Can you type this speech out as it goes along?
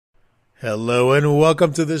Hello and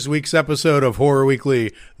welcome to this week's episode of Horror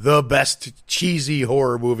Weekly, the best cheesy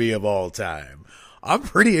horror movie of all time. I'm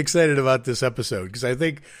pretty excited about this episode because I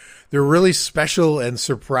think there are really special and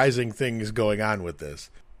surprising things going on with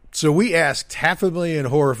this. So we asked 500,000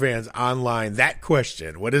 horror fans online that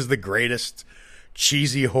question: what is the greatest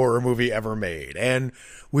cheesy horror movie ever made? And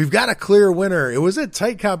we've got a clear winner. It was a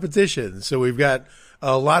tight competition, so we've got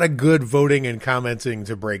a lot of good voting and commenting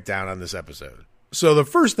to break down on this episode. So the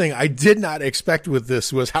first thing I did not expect with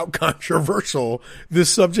this was how controversial this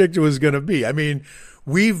subject was going to be. I mean,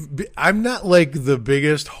 I'm not like the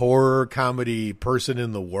biggest horror comedy person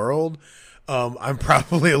in the world. I'm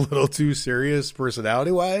probably a little too serious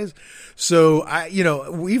personality wise. So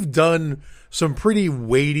we've done some pretty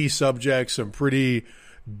weighty subjects, some pretty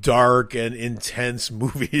dark and intense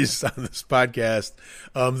movies on this podcast.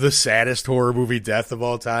 The saddest horror movie, Death of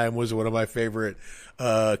All Time, was one of my favorite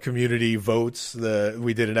community votes that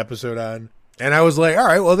we did an episode on. And I was like, all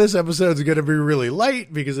right, well, this episode's going to be really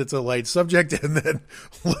light because it's a light subject. And then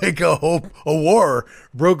like a war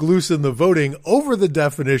broke loose in the voting over the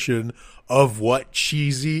definition of what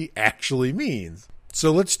cheesy actually means.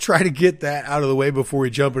 So let's try to get that out of the way before we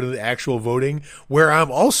jump into the actual voting, where I'm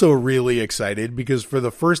also really excited because for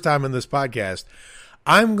the first time in this podcast,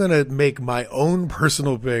 I'm going to make my own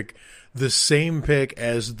personal pick the same pick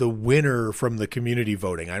as the winner from the community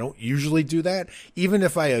voting. I don't usually do that, even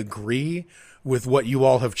if I agree with what you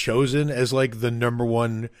all have chosen as like the number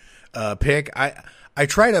one pick. I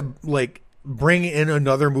try to like bring in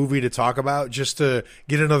another movie to talk about just to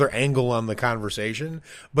get another angle on the conversation.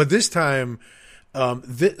 But this time,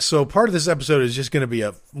 so part of this episode is just going to be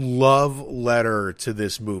a love letter to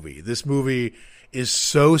this movie. This movie is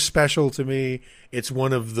so special to me. It's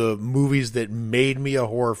one of the movies that made me a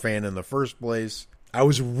horror fan in the first place. I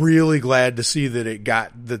was really glad to see that it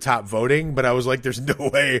got the top voting, but I was like, there's no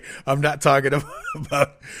way I'm not talking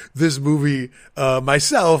about this movie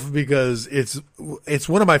myself because it's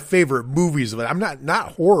one of my favorite movies. I'm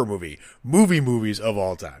not horror movies of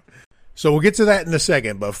all time. So we'll get to that in a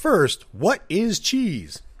second. But first, what is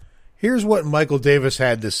cheese? Here's what Michael Davis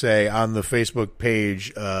had to say on the Facebook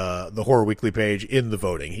page, the Horror Weekly page, in the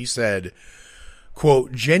voting. He said,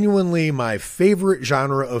 quote, genuinely my favorite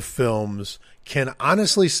genre of films. Can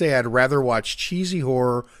honestly say I'd rather watch cheesy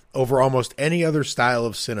horror over almost any other style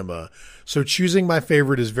of cinema. So choosing my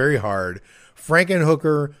favorite is very hard.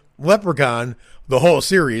 Frankenhooker, Leprechaun, the whole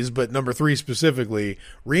series, but number 3 specifically,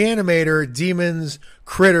 Reanimator, Demons,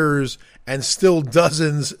 Critters, and still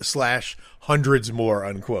dozens / hundreds more,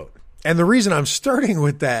 unquote. And the reason I'm starting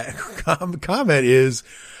with that comment is,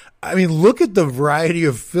 I mean, look at the variety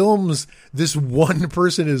of films this one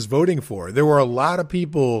person is voting for. There were a lot of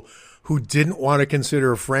people who didn't want to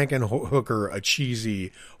consider Frankenhooker a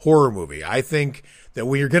cheesy horror movie. I think that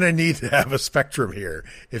we are going to need to have a spectrum here.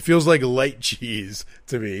 It feels like light cheese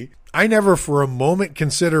to me. I never for a moment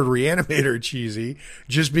considered Reanimator cheesy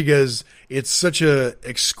just because it's such a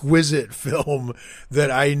exquisite film that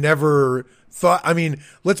I never thought, I mean,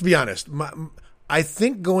 let's be honest. I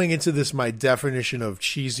think going into this, my definition of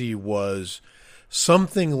cheesy was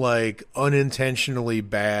something like unintentionally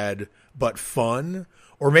bad but fun.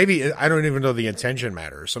 Or maybe, I don't even know the intention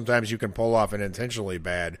matters. Sometimes you can pull off an intentionally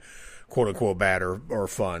bad, quote unquote, bad or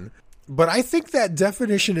fun. But I think that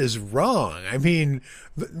definition is wrong. I mean,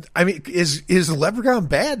 is Leprechaun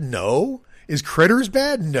bad? No. Is Critters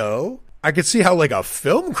bad? No. I could see how like a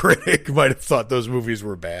film critic might have thought those movies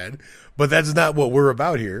were bad, but that's not what we're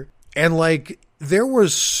about here. And like, there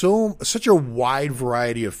was such a wide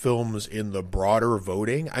variety of films in the broader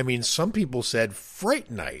voting. I mean, some people said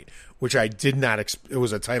Fright Night, which I did not, it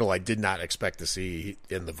was a title I did not expect to see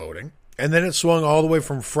in the voting. And then it swung all the way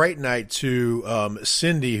from Fright Night to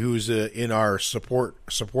Cindy, who's in our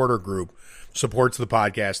supporter group, supports the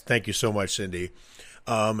podcast. Thank you so much, Cindy.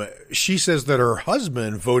 She says that her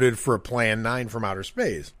husband voted for Plan 9 from Outer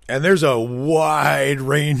Space. And there's a wide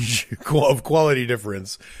range of quality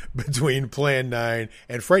difference between Plan 9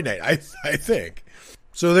 and Fright Night, I think.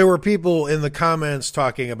 So there were people in the comments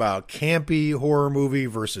talking about campy horror movie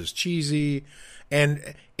versus cheesy.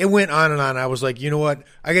 And it went on and on. I was like, you know what?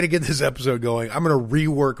 I got to get this episode going. I'm going to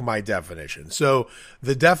rework my definition. So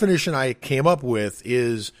the definition I came up with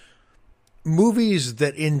is movies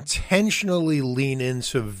that intentionally lean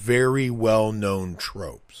into very well-known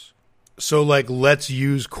tropes. So like, let's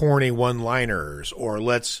use corny one-liners, or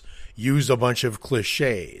let's use a bunch of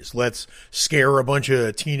cliches. Let's scare a bunch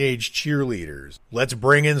of teenage cheerleaders. Let's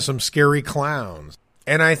bring in some scary clowns.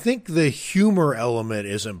 And I think the humor element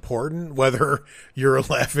is important, whether you're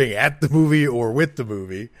laughing at the movie or with the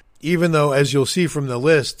movie. even though, as you'll see from the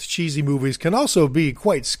list, cheesy movies can also be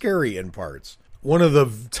quite scary in parts. One of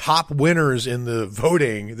the top winners in the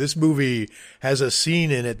voting, this movie has a scene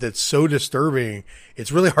in it that's so disturbing,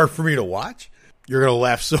 it's really hard for me to watch. You're going to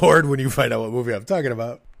laugh so hard when you find out what movie I'm talking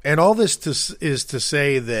about. And all this is to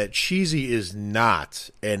say that cheesy is not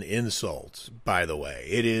an insult, by the way.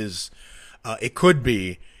 It is, it could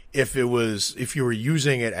be if you were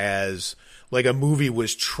using it as like a movie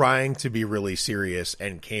was trying to be really serious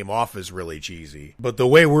and came off as really cheesy. But the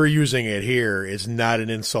way we're using it here is not an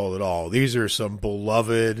insult at all. These are some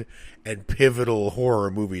beloved and pivotal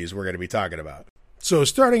horror movies we're going to be talking about. So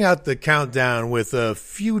starting out the countdown with a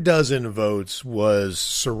few dozen votes was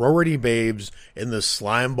Sorority Babes in the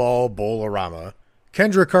Slimeball Bowl-orama.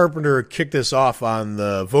 Kendra Carpenter kicked us off on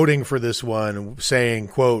the voting for this one, saying,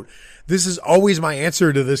 quote, "This is always my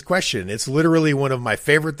answer to this question. It's literally one of my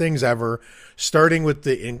favorite things ever, starting with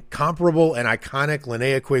the incomparable and iconic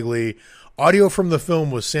Linnea Quigley. Audio from the film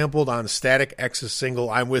was sampled on Static X's single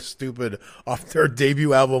I'm With Stupid off their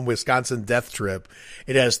debut album Wisconsin Death Trip.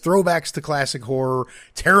 It has throwbacks to classic horror,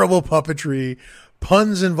 terrible puppetry,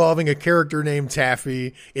 puns involving a character named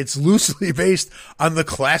Taffy. It's loosely based on the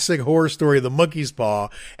classic horror story The Monkey's Paw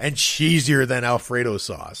and cheesier than Alfredo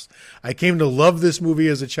sauce. I came to love this movie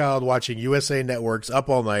as a child watching USA Network's Up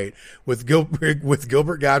All Night with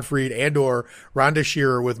Gilbert Gottfried and or Rhonda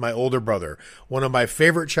Shearer with my older brother. One of my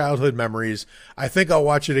favorite childhood memories. I think I'll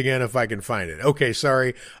watch it again if I can find it. Okay,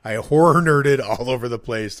 sorry. I horror nerded all over the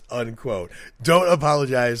place, unquote. Don't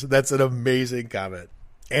apologize. That's an amazing comment.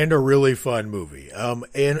 And a really fun movie.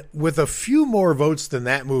 And with a few more votes than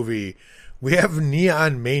that movie, we have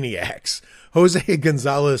Neon Maniacs. Jose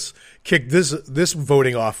Gonzalez kicked this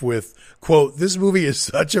voting off with, quote, "This movie is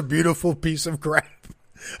such a beautiful piece of crap.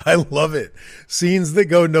 I love it. Scenes that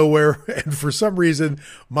go nowhere, and for some reason,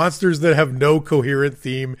 monsters that have no coherent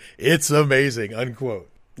theme. It's amazing," unquote.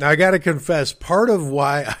 Now, I got to confess, part of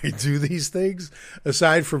why I do these things,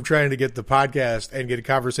 aside from trying to get the podcast and get a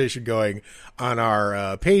conversation going on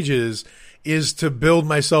our pages, is to build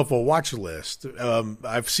myself a watch list.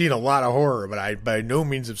 I've seen a lot of horror, but I by no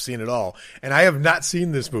means have seen it all. And I have not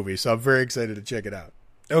seen this movie, so I'm very excited to check it out.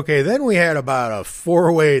 Okay, then we had about a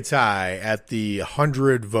 4-way tie at the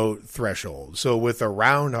 100-vote threshold. So with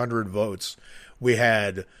around 100 votes, we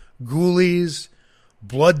had Ghoulies,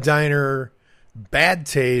 Blood Diner, Bad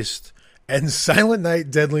Taste, and Silent Night,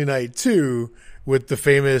 Deadly Night 2 with the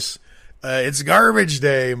famous "It's Garbage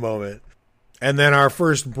Day" moment. And then our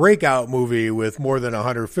first breakout movie with more than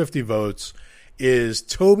 150 votes is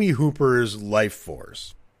Tobe Hooper's Life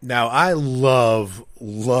Force. Now, I love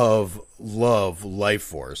Life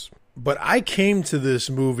Force, but I came to this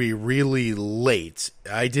movie really late.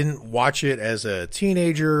 I didn't watch it as a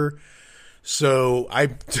teenager, so I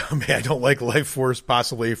don't like Life Force,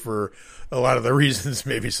 possibly for a lot of the reasons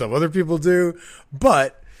maybe some other people do.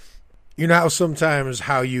 But you know how sometimes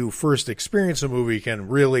how you first experience a movie can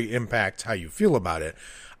really impact how you feel about it.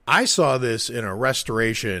 I saw this in a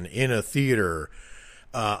restoration in a theater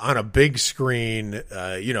on a big screen,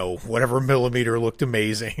 whatever millimeter looked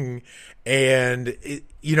amazing. And,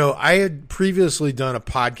 I had previously done a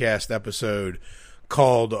podcast episode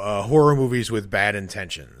called Horror Movies with Bad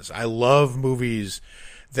Intentions. I love movies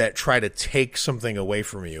that try to take something away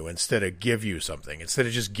from you instead of give you something. Instead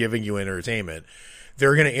of just giving you entertainment,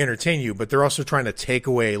 they're going to entertain you, but they're also trying to take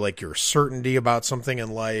away like your certainty about something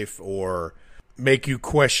in life or make you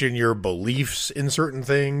question your beliefs in certain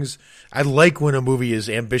things. I like when a movie is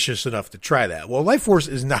ambitious enough to try that. Well, Life Force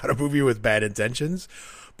is not a movie with bad intentions,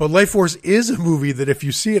 but Life Force is a movie that if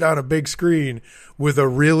you see it on a big screen with a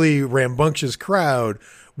really rambunctious crowd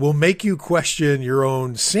will make you question your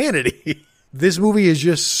own sanity. This movie is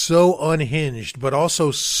just so unhinged, but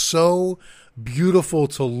also so beautiful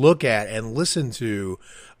to look at and listen to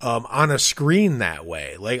on a screen that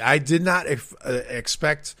way. Like, I did not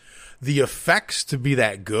expect the effects to be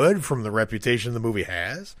that good from the reputation the movie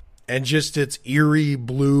has, and just its eerie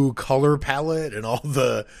blue color palette and all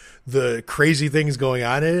the crazy things going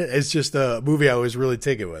on in it. It's just a movie I was really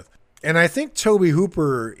taken with. And I think Tobe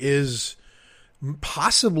Hooper is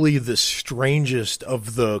possibly the strangest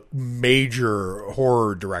of the major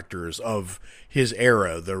horror directors of his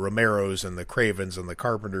era, the Romeros and the Cravens and the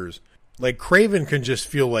Carpenters. Like, Craven can just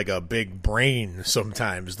feel like a big brain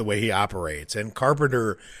sometimes, the way he operates. And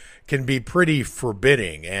Carpenter can be pretty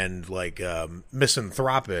forbidding and like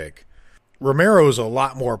misanthropic. Romero's a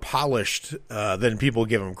lot more polished than people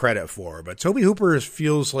give him credit for. But Tobe Hooper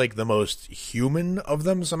feels like the most human of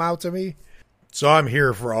them somehow to me. So I'm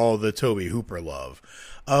here for all the Tobe Hooper love.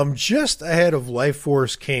 Just ahead of Life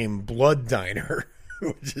Force came Blood Diner,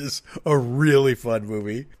 which is a really fun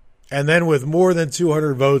movie. And then with more than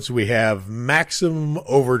 200 votes, we have Maximum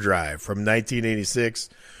Overdrive from 1986,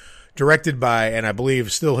 directed by, and I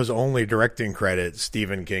believe still his only directing credit,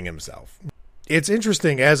 Stephen King himself. It's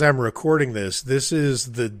interesting, as I'm recording this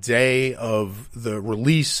is the day of the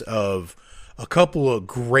release of a couple of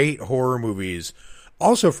great horror movies,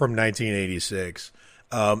 also from 1986,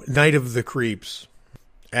 Night of the Creeps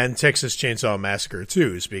and Texas Chainsaw Massacre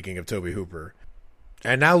 2, speaking of Tobe Hooper.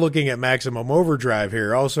 And now looking at Maximum Overdrive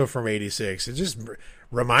here, also from 86, it just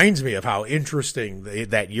reminds me of how interesting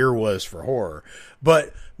that year was for horror.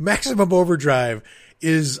 But Maximum Overdrive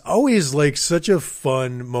is always like such a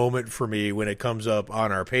fun moment for me when it comes up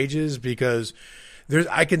on our pages, because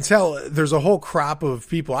I can tell there's a whole crop of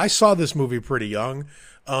people. I saw this movie pretty young.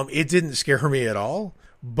 It didn't scare me at all,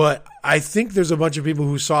 but I think there's a bunch of people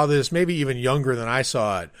who saw this maybe even younger than I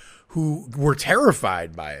saw it, who were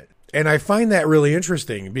terrified by it. And I find that really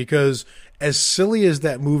interesting because as silly as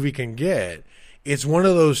that movie can get, it's one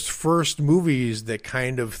of those first movies that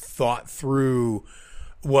kind of thought through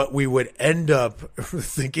what we would end up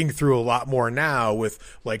thinking through a lot more now with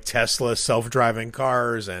like Tesla self-driving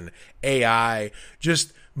cars and AI.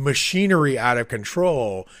 Just machinery out of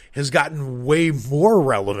control has gotten way more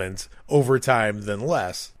relevant over time than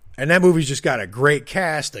less. And that movie's just got a great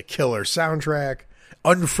cast, a killer soundtrack,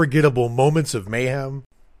 unforgettable moments of mayhem.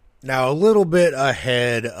 Now, a little bit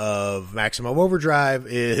ahead of Maximum Overdrive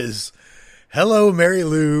is Hello, Mary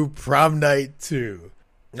Lou, Prom Night 2.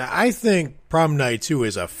 Now, I think Prom Night 2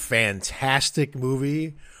 is a fantastic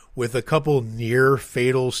movie with a couple near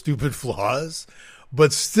fatal stupid flaws,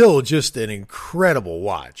 but still just an incredible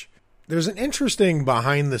watch. There's an interesting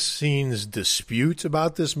behind-the-scenes dispute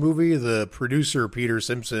about this movie. The producer, Peter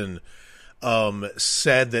Simpson,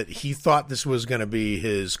 said that he thought this was going to be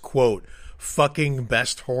his, quote, fucking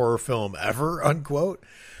best horror film ever, unquote.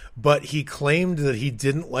 But he claimed that he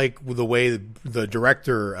didn't like the way the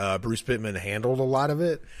director, Bruce Pittman, handled a lot of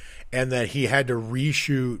it, and that he had to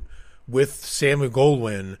reshoot with Samuel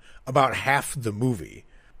Goldwyn about half the movie.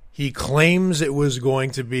 He claims it was going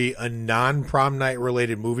to be a non-prom night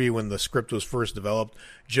related movie when the script was first developed,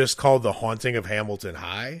 just called The Haunting of Hamilton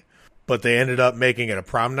High. But they ended up making it a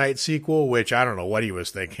prom night sequel, which I don't know what he was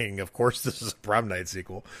thinking. Of course, this is a prom night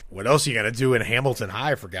sequel. What else are you going to do in Hamilton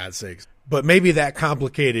High, for God's sakes? But maybe that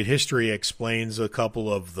complicated history explains a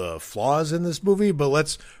couple of the flaws in this movie. But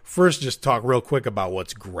let's first just talk real quick about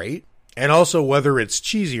what's great, and also whether it's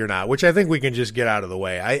cheesy or not, which I think we can just get out of the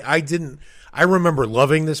way. I remember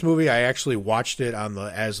loving this movie. I actually watched it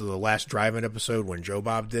as the last Drive-In episode when Joe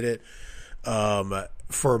Bob did it.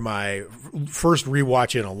 For my first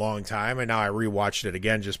rewatch in a long time, and now I rewatched it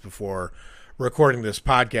again just before recording this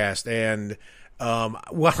podcast. And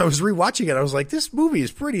while I was rewatching it, I was like, this movie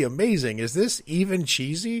is pretty amazing. Is this even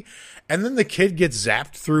cheesy? And then the kid gets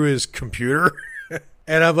zapped through his computer,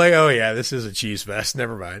 and I'm like, oh yeah, this is a cheese fest.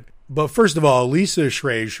 Never mind. But first of all, Lisa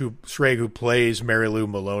Schrage, who plays Mary Lou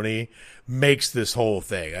Maloney, makes this whole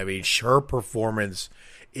thing. I mean, her performance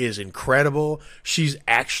is incredible. She's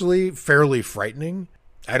actually fairly frightening.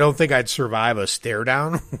 I don't think I'd survive a stare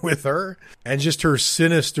down with her. And just her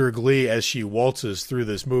sinister glee as she waltzes through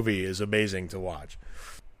this movie is amazing to watch.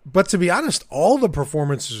 But to be honest, all the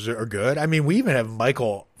performances are good. I mean, we even have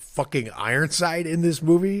Michael fucking Ironside in this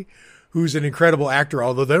movie, who's an incredible actor,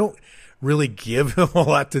 although they don't really give him a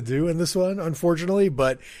lot to do in this one, unfortunately.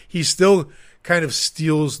 But he still kind of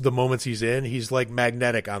steals the moments he's in. He's like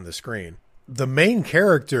magnetic on the screen. The main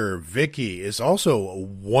character, Vicky, is also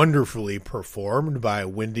wonderfully performed by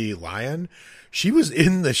Wendy Lyon. She was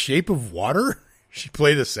in The Shape of Water. She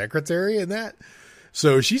played a secretary in that.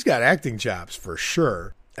 So she's got acting chops for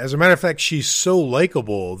sure. As a matter of fact, she's so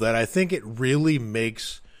likable that I think it really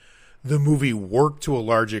makes the movie work to a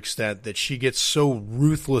large extent that she gets so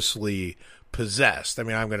ruthlessly possessed. I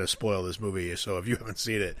mean, I'm going to spoil this movie, so if you haven't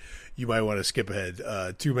seen it, you might want to skip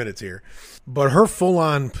ahead 2 minutes here. But her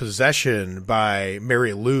full-on possession by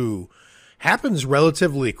Mary Lou happens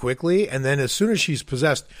relatively quickly, and then as soon as she's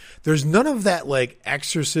possessed, there's none of that like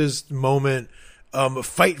exorcist moment,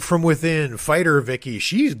 fight from within, fight her, Vicky.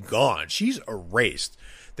 She's gone. She's erased.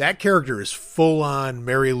 That character is full-on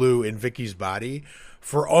Mary Lou in Vicky's body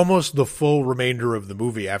for almost the full remainder of the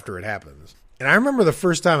movie after it happens. And I remember the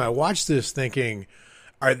first time I watched this thinking,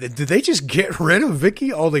 did they just get rid of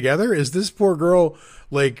Vicky altogether? Is this poor girl,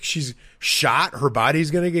 like, she's shot, her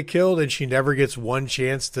body's going to get killed, and she never gets one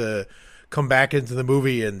chance to come back into the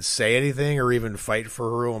movie and say anything or even fight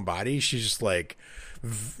for her own body? She's just, like,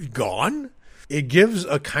 gone? It gives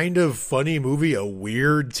a kind of funny movie a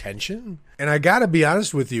weird tension. And I got to be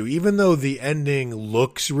honest with you, even though the ending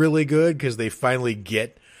looks really good because they finally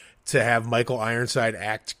get to have Michael Ironside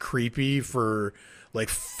act creepy for like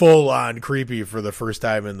full on creepy for the first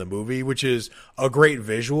time in the movie, which is a great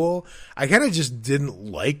visual. I kind of just didn't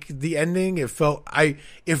like the ending. It felt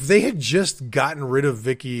if they had just gotten rid of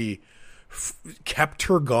Vicky, kept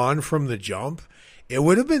her gone from the jump, it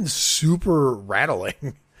would have been super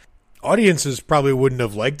rattling. Audiences probably wouldn't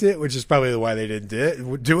have liked it, which is probably why they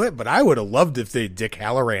didn't do it. But I would have loved if they Dick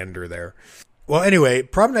Halloran her there. Well, anyway,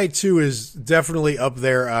 Prom Night 2 is definitely up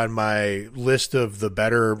there on my list of the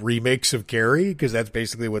better remakes of Carrie, because that's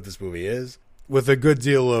basically what this movie is, with a good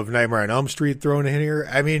deal of Nightmare on Elm Street thrown in here.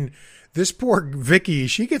 I mean, this poor Vicky,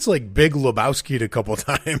 she gets like Big Lebowski'd a couple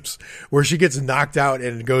times, where she gets knocked out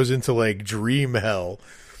and goes into like dream hell.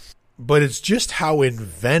 But it's just how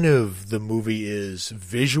inventive the movie is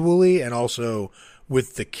visually and also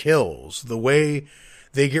with the kills. The way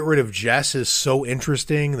they get rid of Jess is so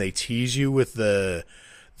interesting. They tease you with the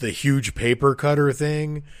huge paper cutter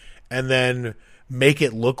thing and then make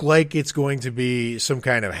it look like it's going to be some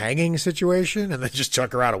kind of hanging situation and then just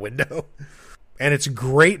chuck her out a window. And it's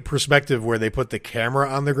great perspective where they put the camera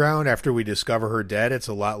on the ground after we discover her dead. It's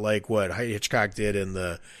a lot like what Hitchcock did in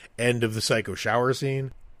the end of the Psycho shower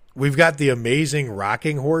scene. We've got the amazing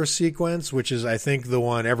rocking horse sequence, which is, I think, the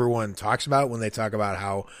one everyone talks about when they talk about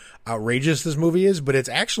how outrageous this movie is, but it's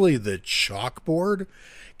actually the chalkboard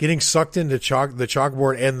getting sucked into the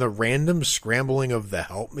chalkboard and the random scrambling of the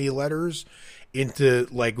help me letters into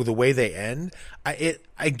like the way they end. It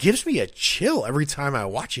gives me a chill every time I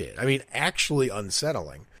watch it. I mean, actually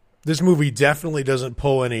unsettling. This movie definitely doesn't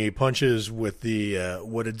pull any punches with the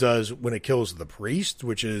what it does when it kills the priest,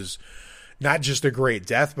 which is not just a great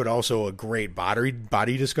death, but also a great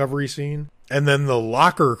body discovery scene. And then the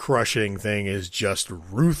locker crushing thing is just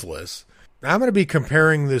ruthless. Now, I'm going to be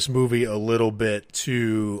comparing this movie a little bit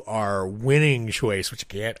to our winning choice, which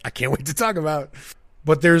I can't wait to talk about.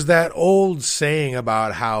 But there's that old saying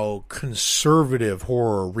about how conservative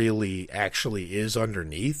horror really actually is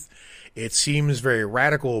underneath. It seems very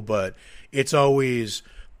radical, but it's always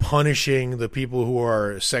punishing the people who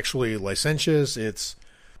are sexually licentious. It's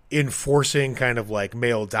enforcing kind of like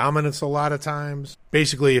male dominance a lot of times.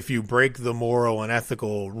 Basically, if you break the moral and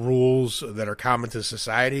ethical rules that are common to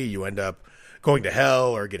society, you end up going to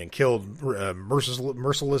hell or getting killed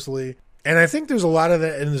mercilessly. And I think there's a lot of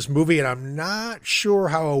that in this movie, and I'm not sure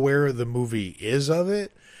how aware the movie is of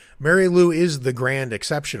it. Mary Lou is the grand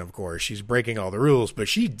exception, of course. She's breaking all the rules, but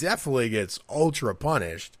she definitely gets ultra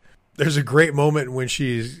punished. There's a great moment when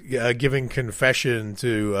she's giving confession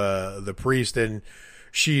to the priest, and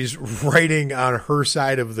she's writing on her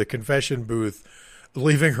side of the confession booth,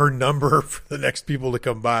 leaving her number for the next people to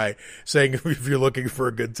come by, saying, if you're looking for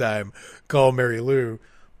a good time, call Mary Lou.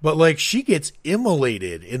 But, like, she gets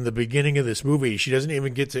immolated in the beginning of this movie. She doesn't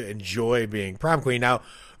even get to enjoy being prom queen. Now,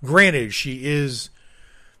 granted, she is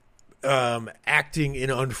acting in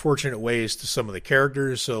unfortunate ways to some of the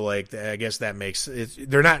characters, so, like, I guess that makes it...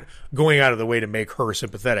 They're not going out of the way to make her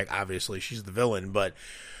sympathetic. Obviously, she's the villain, but...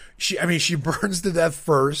 She burns to death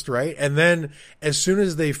first, right? And then as soon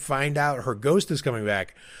as they find out her ghost is coming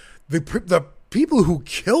back, the people who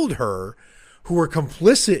killed her, who were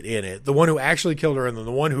complicit in it, the one who actually killed her and then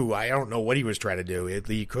the one who, I don't know what he was trying to do.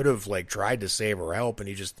 He could have like tried to save her help, and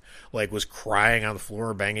he just like was crying on the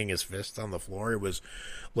floor, banging his fists on the floor. It was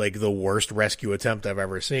like the worst rescue attempt I've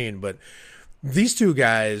ever seen. But these two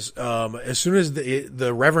guys, as soon as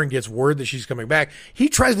the Reverend gets word that she's coming back, he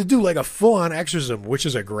tries to do like a full-on exorcism, which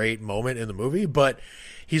is a great moment in the movie, but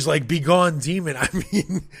he's like, "Be gone, demon." I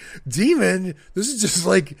mean, demon, this is just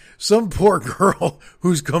like some poor girl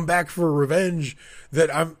who's come back for revenge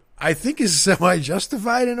that I think is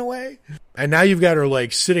semi-justified in a way. And now you've got her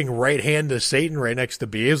like sitting right hand to Satan right next to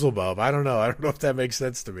Beelzebub. I don't know if that makes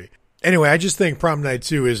sense to me. Anyway, I just think Prom Night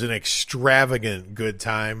 2 is an extravagant good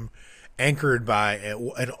time, anchored by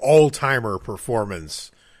an all-timer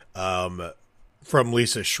performance from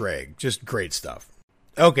Lisa Schrage. Just great stuff.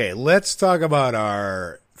 Okay, let's talk about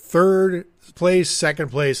our third place, second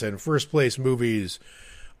place, and first place movies,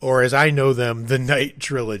 or as I know them, the Night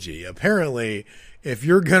Trilogy. Apparently, if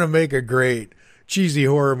you're going to make a great cheesy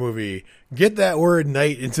horror movie, get that word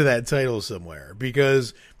night into that title somewhere,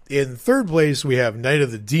 because in third place, we have Night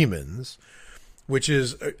of the Demons, which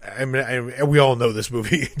is, we all know this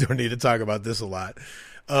movie. Don't need to talk about this a lot.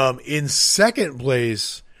 In second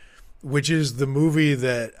place, which is the movie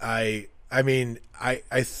that I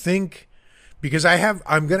think, because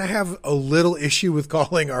I'm going to have a little issue with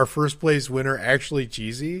calling our first place winner actually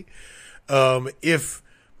cheesy. If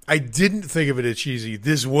I didn't think of it as cheesy,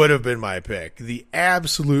 this would have been my pick. The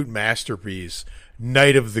absolute masterpiece,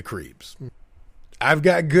 Night of the Creeps. I've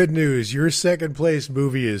got good news. Your second place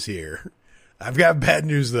movie is here. I've got bad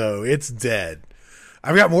news, though. It's dead.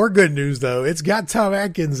 I've got more good news, though. It's got Tom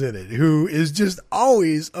Atkins in it, who is just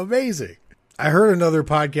always amazing. I heard another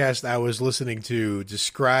podcast I was listening to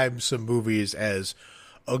describe some movies as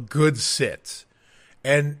a good sit.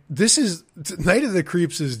 And this is, Night of the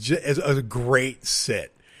Creeps is a great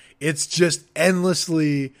sit. It's just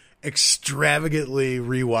endlessly, extravagantly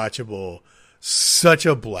rewatchable. Such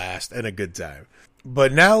a blast and a good time.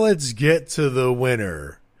 But now let's get to the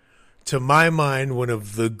winner. To my mind, one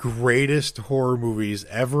of the greatest horror movies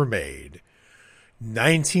ever made.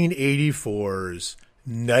 1984's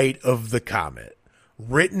Night of the Comet.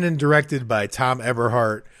 Written and directed by Tom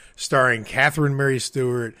Eberhardt, starring Catherine Mary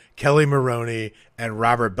Stewart, Kelly Maroney, and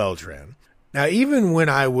Robert Beltran. Now, even when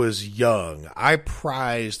I was young, I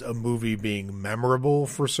prized a movie being memorable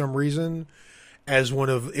for some reason as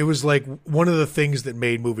it was like one of the things that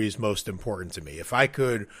made movies most important to me. If I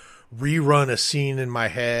could rerun a scene in my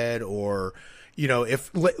head, or,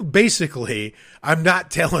 basically, I'm not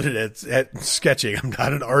talented at sketching. I'm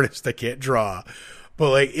not an artist. I can't draw. But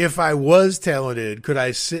like, if I was talented, could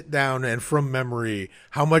I sit down and from memory,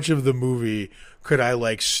 how much of the movie could I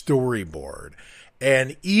like storyboard?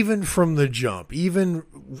 And even from the jump, even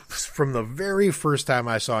from the very first time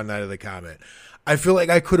I saw Night of the Comet, I feel like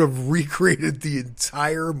I could have recreated the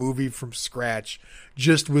entire movie from scratch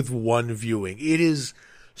just with one viewing. It is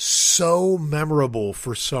so memorable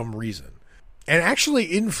for some reason, and actually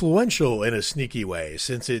influential in a sneaky way,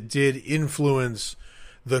 since it did influence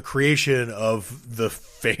the creation of the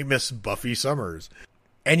famous Buffy Summers.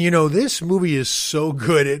 And this movie is so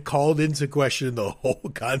good, it called into question the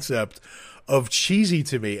whole concept of cheesy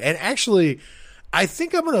to me. And actually, I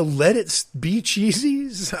think I'm going to let it be cheesy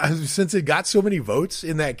since it got so many votes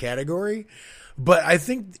in that category. But I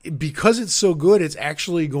think because it's so good, it's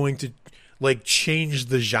actually going to like change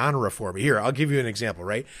the genre for me. Here, I'll give you an example,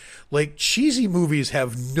 right? Like, cheesy movies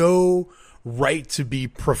have no right to be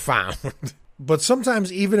profound. But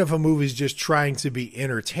sometimes, even if a movie's just trying to be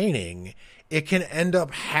entertaining, it can end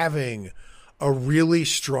up having a really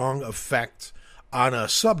strong effect on a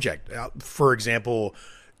subject. For example,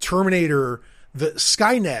 Terminator, the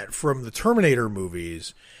Skynet from the Terminator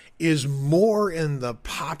movies is more in the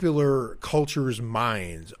popular culture's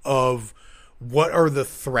minds of what are the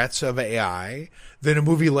threats of AI than a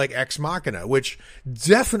movie like Ex Machina, which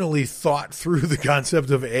definitely thought through the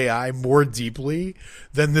concept of AI more deeply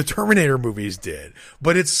than the Terminator movies did.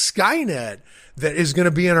 But it's Skynet that is going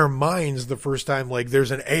to be in our minds the first time like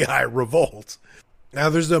there's an AI revolt.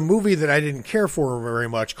 Now, there's a movie that I didn't care for very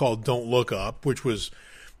much called Don't Look Up, which was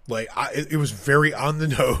like, it was very on the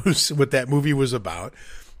nose what that movie was about.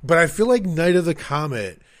 But I feel like Night of the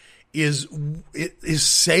Comet is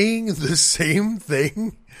saying the same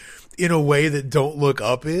thing in a way that Don't Look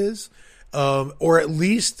Up is, or at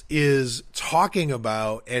least is talking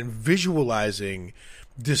about and visualizing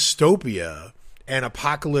dystopia and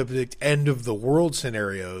apocalyptic end of the world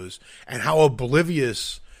scenarios and how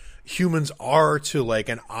oblivious humans are to like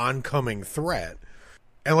an oncoming threat.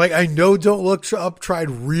 And like, I know Don't Look Up tried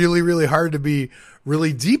really, really hard to be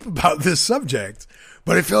really deep about this subject,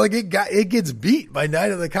 but I feel like it gets beat by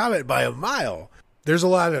Night of the Comet by a mile. There's a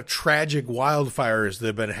lot of tragic wildfires that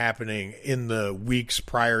have been happening in the weeks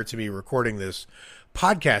prior to me recording this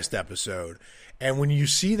podcast episode. And when you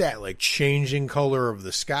see that like changing color of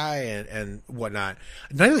the sky and whatnot,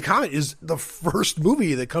 Night of the Comet is the first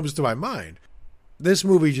movie that comes to my mind. This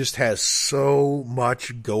movie just has so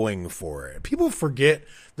much going for it. People forget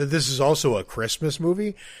that this is also a Christmas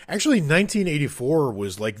movie. Actually, 1984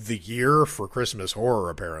 was like the year for Christmas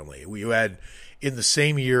horror, apparently. We had, in the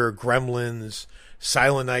same year, Gremlins,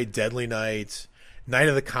 Silent Night, Deadly Night, Night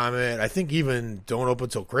of the Comet. I think even Don't Open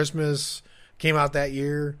Till Christmas came out that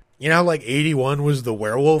year. You know, like 81 was the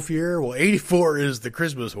werewolf year? Well, 84 is the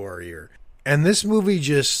Christmas horror year. And this movie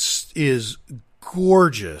just is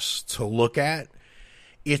gorgeous to look at.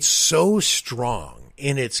 It's so strong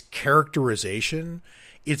in its characterization.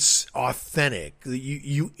 It's authentic.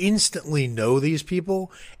 You instantly know these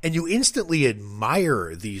people, and you instantly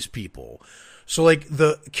admire these people. So, like,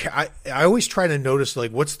 I always try to notice,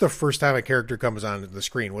 like, what's the first time a character comes on the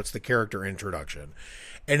screen? What's the character introduction?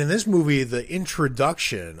 And in this movie, the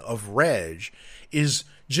introduction of Reg is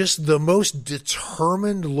just the most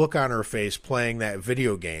determined look on her face playing that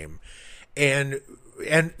video game. And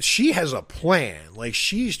she has a plan. Like,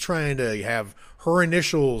 she's trying to have her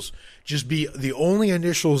initials just be the only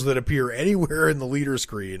initials that appear anywhere in the leader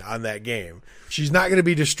screen on that game. She's not going to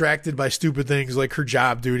be distracted by stupid things like her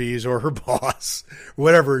job duties or her boss,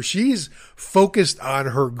 whatever. She's focused on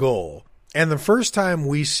her goal. And the first time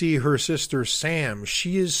we see her sister Sam,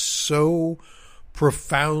 she is so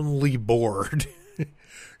profoundly bored.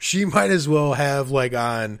 She might as well have like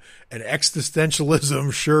on an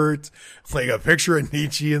existentialism shirt, like a picture of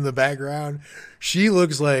Nietzsche in the background. She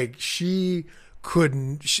looks like it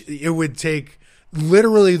would take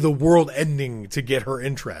literally the world ending to get her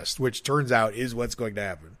interest, which turns out is what's going to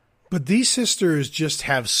happen. But these sisters just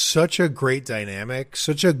have such a great dynamic,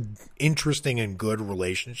 such a interesting and good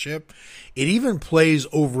relationship. It even plays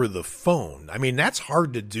over the phone. I mean, that's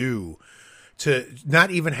hard to do, to not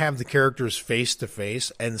even have the characters face to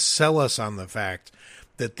face and sell us on the fact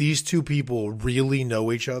that these two people really know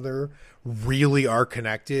each other, really are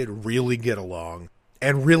connected, really get along,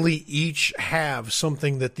 and really each have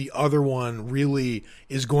something that the other one really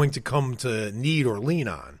is going to come to need or lean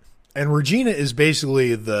on. And Regina is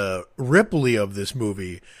basically the Ripley of this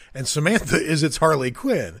movie, and Samantha is its Harley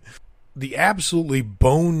Quinn. The absolutely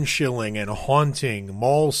bone-chilling and haunting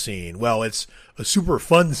mall scene, well, it's a super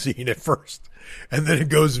fun scene at first, and then it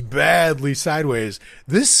goes badly sideways.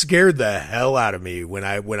 This scared the hell out of me when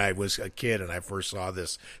I was a kid and I first saw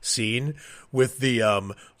this scene with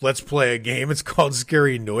the let's play a game. It's called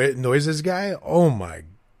Scary Noises guy. Oh my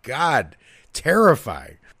God,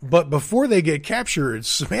 terrifying. But before they get captured,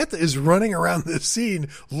 Samantha is running around this scene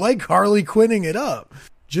like Harley Quinning it up.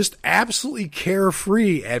 Just absolutely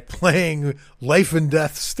carefree at playing life and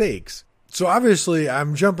death stakes. So obviously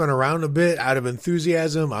I'm jumping around a bit out of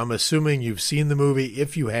enthusiasm. I'm assuming you've seen the movie.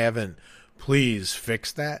 If you haven't, please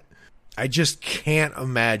fix that. I just can't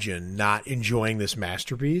imagine not enjoying this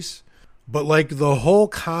masterpiece. But like the whole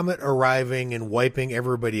comet arriving and wiping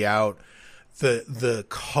everybody out, the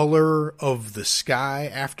color of the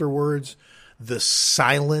sky afterwards, the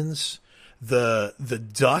silence, the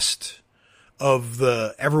dust of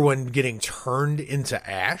everyone getting turned into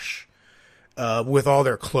ash, with all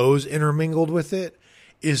their clothes intermingled with it,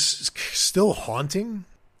 is still haunting.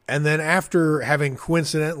 And then after having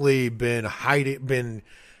coincidentally been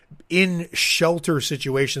in shelter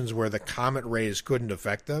situations where the comet rays couldn't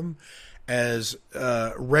affect them, as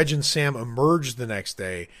Reg and Sam emerged the next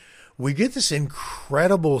day, we get this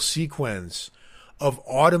incredible sequence of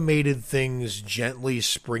automated things gently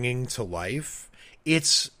springing to life.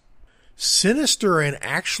 It's sinister and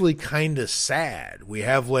actually kind of sad. We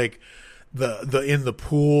have like the in the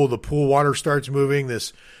pool water starts moving.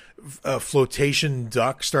 This flotation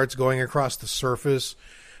duck starts going across the surface.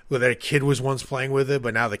 That a kid was once playing with it,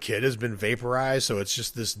 but now the kid has been vaporized, so it's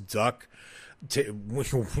just this duck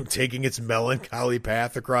taking its melancholy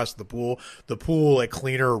path across the pool. The pool, like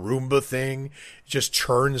cleaner Roomba thing, just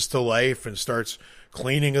churns to life and starts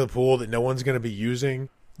cleaning the pool that no one's going to be using.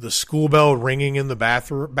 The school bell ringing in the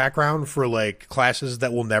background for like classes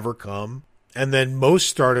that will never come. And then most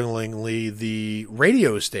startlingly, the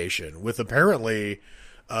radio station with apparently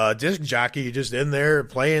a disc jockey just in there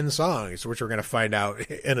playing songs, which we're going to find out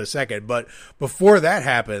in a second. But before that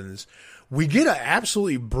happens, we get an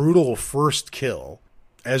absolutely brutal first kill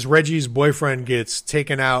as Reggie's boyfriend gets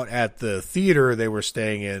taken out at the theater they were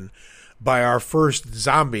staying in by our first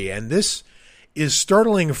zombie. And this is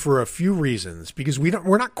startling for a few reasons, because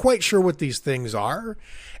we're not quite sure what these things are.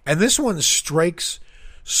 And this one strikes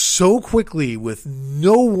so quickly with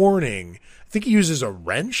no warning. I think he uses a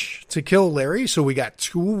wrench to kill Larry. So we got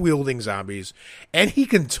two wielding zombies, and he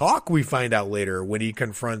can talk. We find out later when he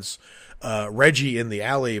confronts Reggie in the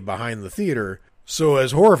alley behind the theater. So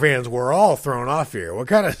as horror fans, we're all thrown off here. What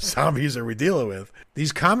kind of zombies are we dealing with?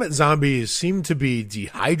 These comet zombies seem to be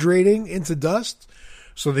dehydrating into dust,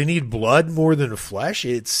 so they need blood more than flesh,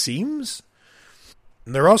 it seems.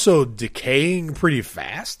 And they're also decaying pretty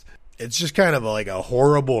fast. It's just kind of like a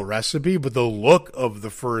horrible recipe, but the look of the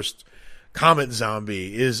first comet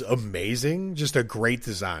zombie is amazing. Just a great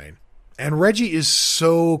design. And Reggie is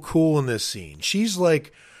so cool in this scene. She's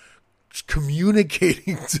like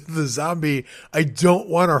communicating to the zombie, I don't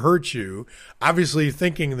want to hurt you. Obviously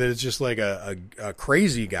thinking that it's just like a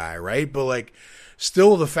crazy guy, right? But like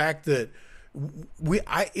still the fact that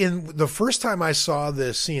in the first time I saw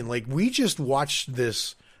this scene, like we just watched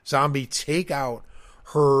this zombie take out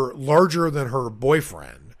her larger than her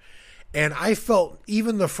boyfriend. And I felt,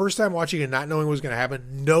 even the first time watching it, not knowing what was going to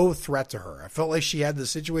happen, no threat to her. I felt like she had the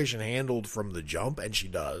situation handled from the jump, and she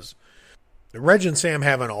does. Reg and Sam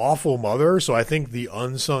have an awful mother, so I think the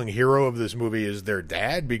unsung hero of this movie is their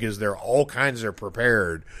dad, because they're all kinds of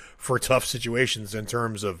prepared for tough situations in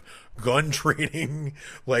terms of gun training,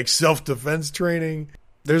 like self-defense training.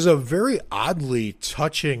 There's a very oddly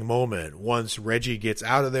touching moment once Reggie gets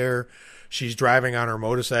out of there. She's driving on her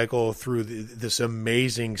motorcycle through this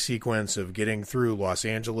amazing sequence of getting through Los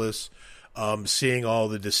Angeles seeing all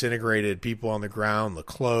the disintegrated people on the ground, the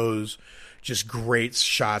clothes, just great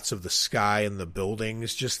shots of the sky and the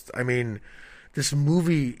buildings. Just, I mean, this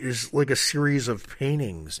movie is like a series of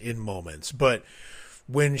paintings in moments. But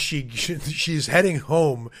when she's heading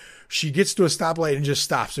home, she gets to a stoplight and just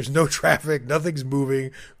stops. There's no traffic. Nothing's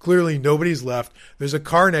moving. Clearly nobody's left. There's a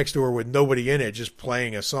car next to her with nobody in it, just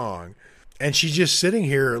playing a song. And she's just sitting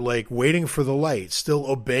here, like, waiting for the light, still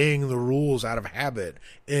obeying the rules out of habit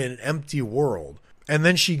in an empty world. And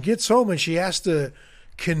then she gets home and she has to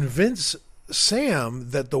convince Sam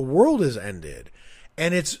that the world has ended.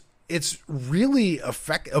 And it's really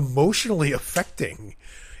emotionally affecting.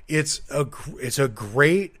 It's a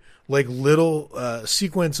great, like, little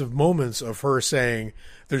sequence of moments of her saying,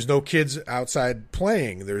 there's no kids outside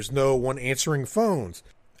playing. There's no one answering phones.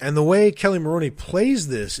 And the way Kelly Maroney plays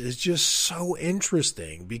this is just so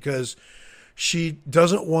interesting because she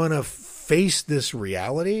doesn't want to face this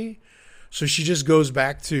reality. So she just goes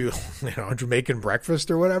back to, Jamaican breakfast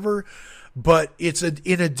or whatever. But it's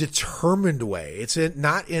in a determined way. It's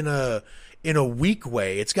not in a weak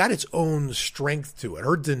way. It's got its own strength to it.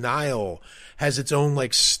 Her denial has its own,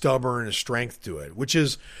 like, stubborn strength to it, which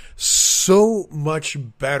is so much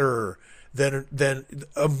better than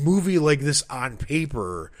a movie like this on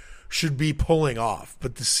paper should be pulling off.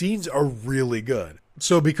 But the scenes are really good.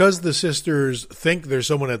 So because the sisters think there's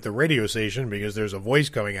someone at the radio station because there's a voice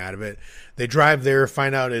coming out of it, they drive there,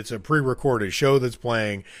 find out it's a pre-recorded show that's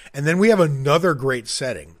playing, and then we have another great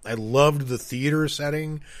setting. I loved the theater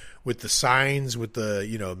setting with the signs, with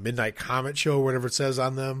the, Midnight Comet Show, or whatever it says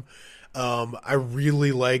on them. I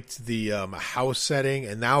really liked the house setting,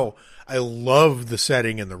 and now I love the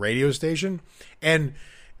setting in the radio station. And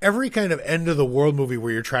every kind of end of the world movie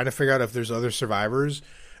where you're trying to figure out if there's other survivors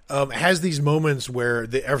has these moments where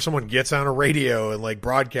someone gets on a radio and, like,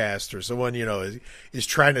 broadcast, or someone, is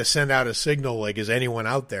trying to send out a signal, like, is anyone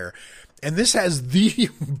out there? And this has the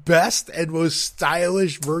best and most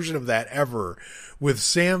stylish version of that ever, with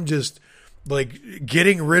Sam just, like,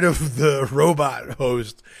 getting rid of the robot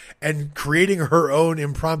host and creating her own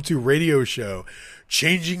impromptu radio show,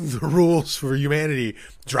 changing the rules for humanity,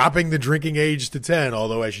 dropping the drinking age to 10,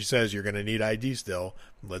 although, as she says, you're going to need ID still.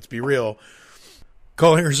 Let's be real.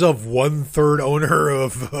 Calling herself 1/3 owner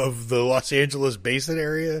of the Los Angeles Basin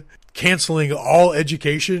area, canceling all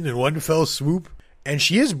education in one fell swoop. And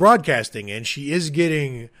she is broadcasting, and she is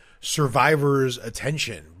getting survivors'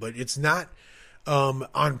 attention, but it's not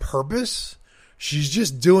on purpose. She's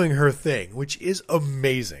just doing her thing, which is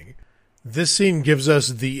amazing. This scene gives us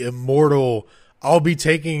the immortal, I'll be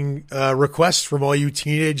taking requests from all you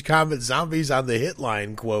teenage comet zombies on the hit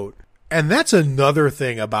line quote. And that's another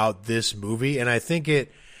thing about this movie, and I think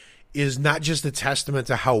it is not just a testament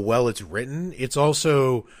to how well it's written, it's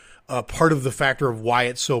also part of the factor of why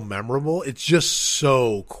it's so memorable. It's just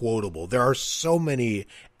so quotable. There are so many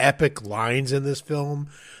epic lines in this film.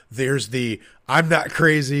 There's the, I'm not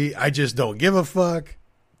crazy, I just don't give a fuck.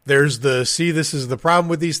 There's the, see, this is the problem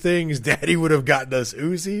with these things, Daddy would have gotten us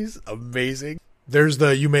Uzis. Amazing. There's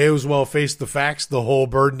the, you may as well face the facts, the whole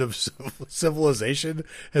burden of civilization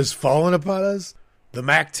has fallen upon us. The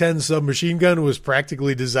MAC-10 submachine gun was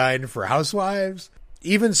practically designed for housewives.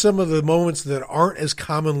 Even some of the moments that aren't as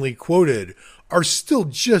commonly quoted are still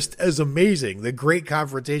just as amazing. The great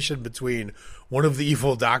confrontation between one of the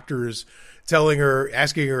evil doctors telling her,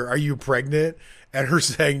 asking her, are you pregnant? And her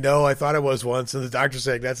saying, no, I thought I was once. And the doctor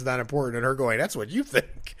saying, that's not important. And her going, that's what you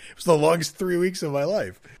think. It was the longest 3 weeks of my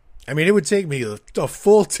life. I mean, it would take me a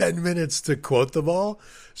full 10 minutes to quote them all.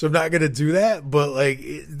 So I'm not going to do that. But, like,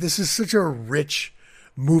 this is such a rich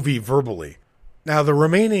movie verbally. Now, the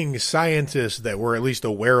remaining scientists that we're at least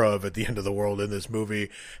aware of at the end of the world in this movie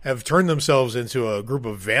have turned themselves into a group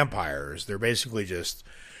of vampires. They're basically just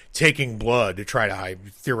taking blood to try to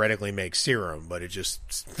theoretically make serum, but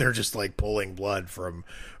they're just like pulling blood from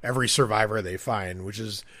every survivor they find, which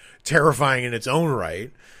is terrifying in its own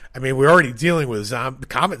right. I mean, we're already dealing with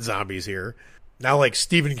comet zombies here. Now, like,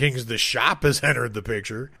 Stephen King's The Shop has entered the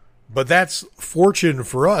picture. But that's fortune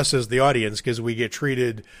for us as the audience, because we get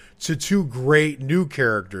treated to two great new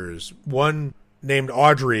characters. One named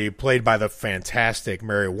Audrey, played by the fantastic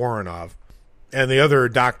Mary Woronov, and the other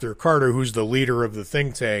Dr. Carter, who's the leader of the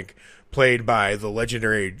think tank, played by the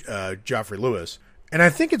legendary Geoffrey Lewis. And I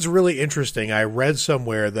think it's really interesting. I read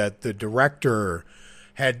somewhere that the director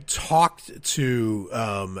had talked to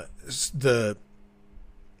the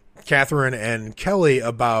Catherine and Kelly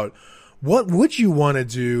about what would you want to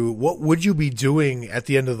do? What would you be doing at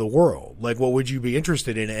the end of the world? Like, what would you be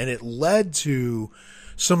interested in? And it led to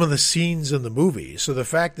some of the scenes in the movie. So the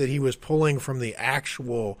fact that he was pulling from the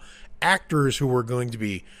actual actors who were going to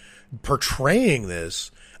be portraying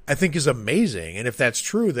this, I think is amazing. And if that's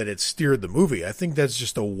true, that it steered the movie, I think that's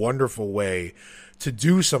just a wonderful way to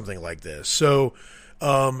do something like this. So,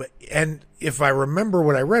 and if I remember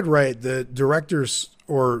what I read right, the directors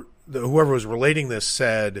or whoever was relating this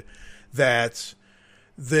said that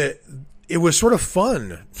it was sort of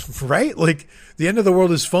fun, right? Like the end of the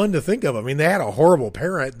world is fun to think of. I mean, they had a horrible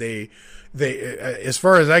parent. They, as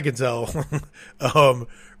far as I can tell,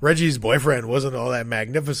 Reggie's boyfriend wasn't all that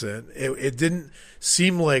magnificent. It didn't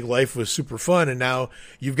seem like life was super fun. And now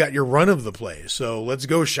you've got your run of the place. So let's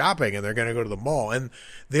go shopping, and they're going to go to the mall. And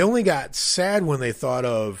they only got sad when they thought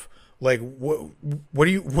of like,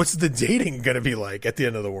 what's the dating going to be like at the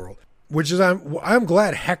end of the world? Which is, I'm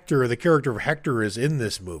glad Hector, the character of Hector, is in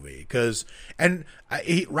this movie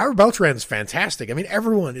Robert Beltran's fantastic. I mean,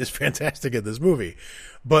 everyone is fantastic in this movie,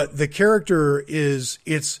 but the character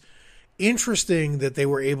it's interesting that they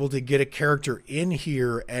were able to get a character in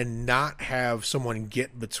here and not have someone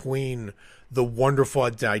get between the wonderful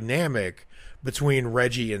dynamic between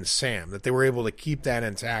Reggie and Sam, that they were able to keep that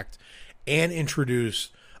intact and introduce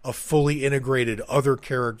a fully integrated other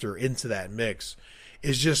character into that mix.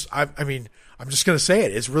 Is just, I mean, I'm just going to say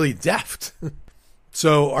it. It's really deft.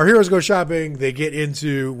 So our heroes go shopping. They get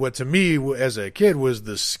into what to me as a kid was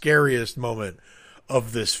the scariest moment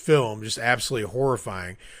of this film. Just absolutely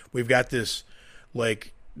horrifying. We've got this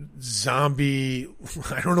like zombie.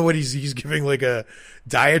 I don't know what he's giving like a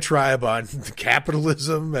diatribe on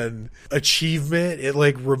capitalism and achievement. It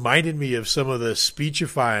like reminded me of some of the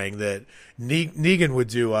speechifying that Negan would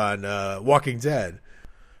do on Walking Dead.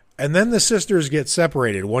 And then the sisters get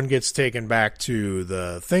separated. One gets taken back to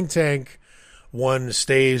the think tank. One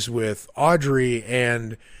stays with Audrey.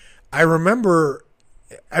 And I remember,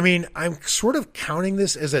 I mean, I'm sort of counting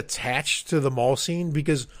this as attached to the mall scene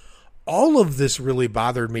because all of this really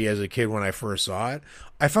bothered me as a kid when I first saw it.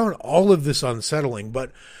 I found all of this unsettling,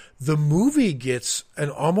 but the movie gets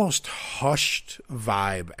an almost hushed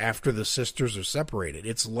vibe after the sisters are separated.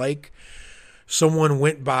 It's like someone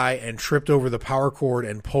went by and tripped over the power cord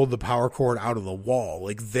and pulled the power cord out of the wall.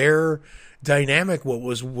 Like their dynamic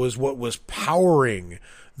was what was powering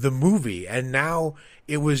the movie. And now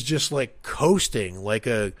it was just like coasting like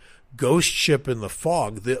a ghost ship in the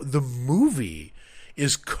fog. The movie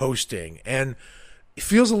is coasting and it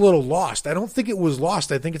feels a little lost. I don't think it was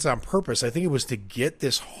lost. I think it's on purpose. I think it was to get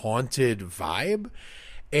this haunted vibe.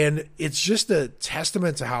 And it's just a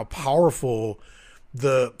testament to how powerful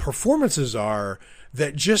the performances are,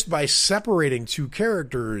 that just by separating two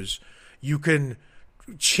characters, you can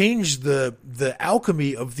change the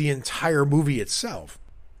alchemy of the entire movie itself.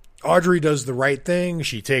 Audrey does the right thing.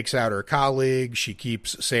 She takes out her colleague. She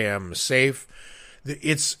keeps Sam safe.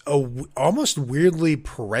 It's almost weirdly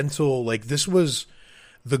parental. Like this was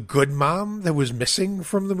the good mom that was missing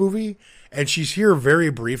from the movie, and she's here very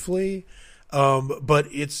briefly, but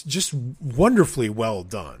it's just wonderfully well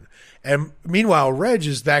done. And meanwhile, Reg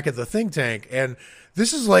is back at the think tank, and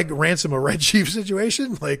this is like Ransom, a Red Chief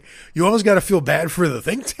situation. Like, you almost got to feel bad for the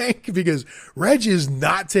think tank because Reg is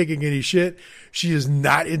not taking any shit. She is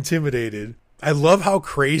not intimidated. I love how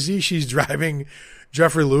crazy she's driving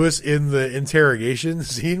Jeffrey Lewis in the interrogation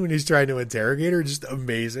scene when he's trying to interrogate her. Just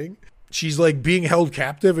amazing. She's like being held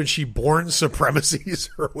captive and she Bourne supremacies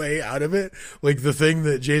her way out of it. Like the thing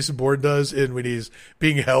that Jason Bourne does when he's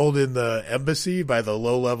being held in the embassy by the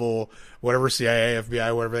low level, whatever, CIA,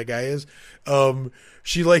 FBI, whatever that guy is.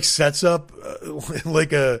 She like sets up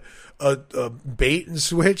like a bait and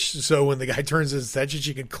switch. So when the guy turns his attention,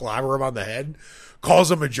 she can clobber him on the head,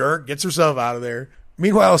 calls him a jerk, gets herself out of there.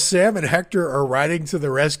 Meanwhile, Sam and Hector are riding to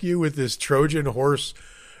the rescue with this Trojan horse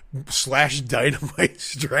 / dynamite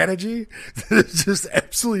strategy that is just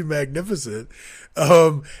absolutely magnificent.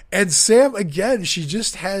 And Sam, again, she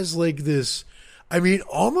just has like this, I mean,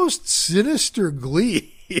 almost sinister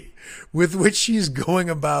glee with which she's going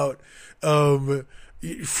about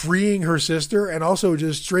freeing her sister and also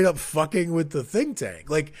just straight up fucking with the think tank.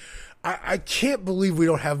 Like, I can't believe we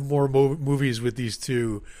don't have more movies with these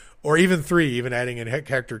two, or even three, even adding in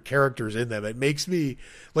Hector characters in them. It makes me,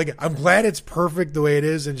 like, I'm glad it's perfect the way it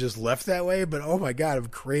is and just left that way, but oh my God, I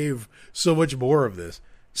crave so much more of this.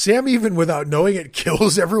 Sam, even without knowing it,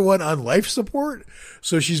 kills everyone on life support.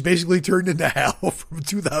 So she's basically turned into Hal from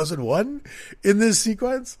 2001 in this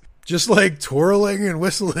sequence. Just like twirling and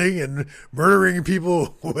whistling and murdering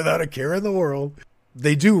people without a care in the world.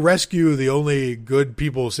 They do rescue the only good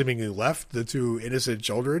people seemingly left, the two innocent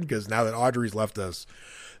children, because now that Audrey's left us,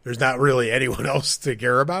 there's not really anyone else to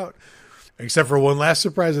care about, except for one last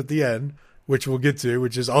surprise at the end, which we'll get to,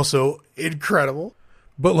 which is also incredible.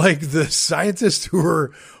 But like the scientists who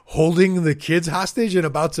are holding the kids hostage and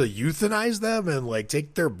about to euthanize them and like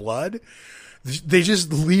take their blood, they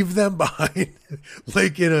just leave them behind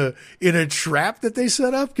like in a trap that they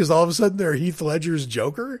set up, because all of a sudden they're Heath Ledger's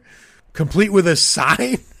Joker, complete with a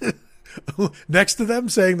sign next to them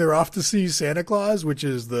saying they're off to see Santa Claus, which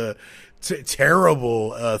is the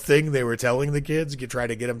terrible thing they were telling the kids, try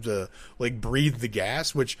to get them to like breathe the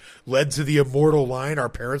gas, which led to the immortal line, "Our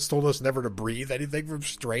parents told us never to breathe anything from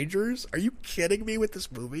strangers." Are you kidding me with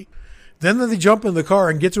this movie? Then they jump in the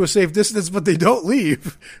car and get to a safe distance, but they don't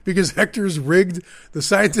leave because Hector's rigged the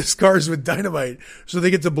scientist cars with dynamite so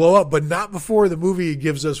they get to blow up, but not before the movie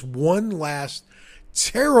gives us one last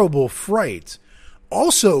terrible fright.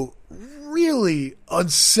 Also really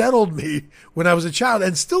unsettled me when I was a child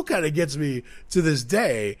and still kind of gets me to this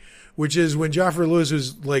day, which is when Geoffrey Lewis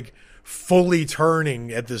is like fully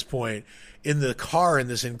turning at this point in the car in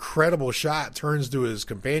this incredible shot, turns to his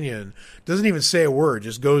companion, doesn't even say a word,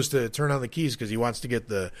 just goes to turn on the keys because he wants to get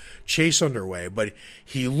the chase underway. But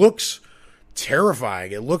he looks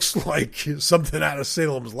terrifying. It looks like something out of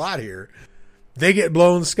Salem's Lot here. They get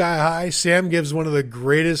blown sky high. Sam gives one of the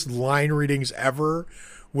greatest line readings ever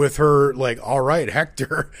with her like, "All right,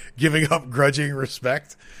 Hector," giving up grudging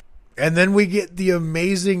respect. And then we get the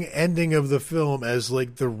amazing ending of the film as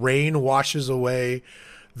like the rain washes away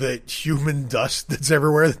the human dust that's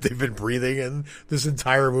everywhere that they've been breathing in this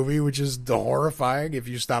entire movie, which is horrifying if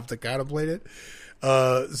you stop to contemplate it.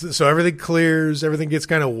 So everything clears, everything gets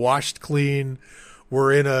kind of washed clean.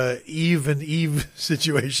 We're in a Eve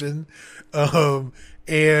situation.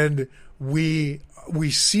 And we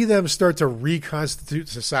see them start to reconstitute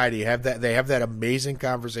society. They have that amazing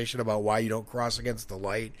conversation about why you don't cross against the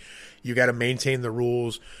light. You got to maintain the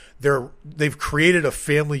rules. They've created a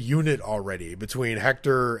family unit already between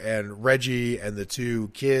Hector and Reggie and the two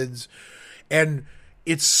kids. And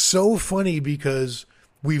it's so funny because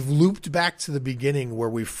we've looped back to the beginning where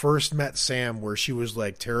we first met Sam, where she was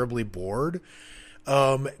like terribly bored.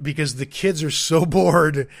 Because the kids are so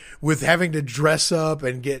bored with having to dress up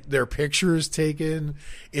and get their pictures taken.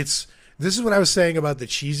 This is what I was saying about the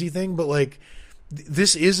cheesy thing, but like,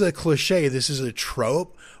 this is a cliche. This is a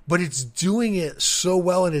trope, but it's doing it so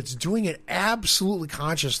well, and it's doing it absolutely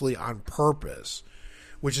consciously on purpose,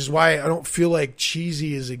 which is why I don't feel like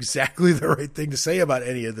cheesy is exactly the right thing to say about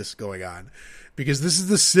any of this going on, because this is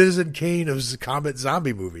the Citizen Kane of combat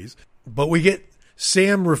zombie movies. But we get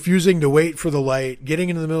Sam refusing to wait for the light, getting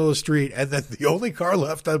into the middle of the street, and then the only car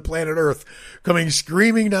left on planet Earth coming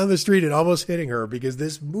screaming down the street and almost hitting her, because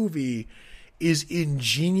this movie is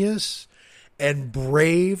ingenious and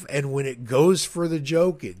brave, and when it goes for the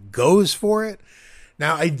joke, it goes for it.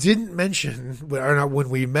 Now, I didn't mention when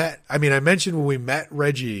we met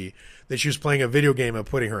Reggie that she was playing a video game and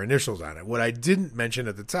putting her initials on it. What I didn't mention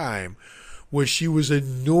at the time was she was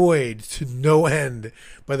annoyed to no end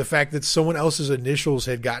by the fact that someone else's initials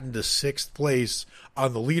had gotten to 6th place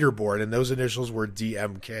on the leaderboard, and those initials were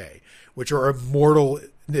DMK, which are immortal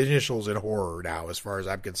initials in horror now, as far as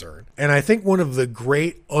I'm concerned. And I think one of the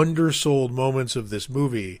great undersold moments of this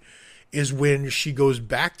movie is when she goes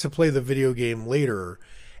back to play the video game later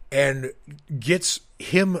and gets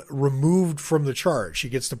him removed from the chart. She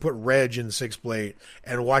gets to put Reg in 6th plate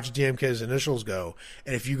and watch DMK's initials go.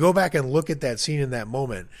 And if you go back and look at that scene in that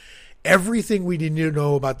moment, everything we need to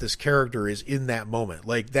know about this character is in that moment.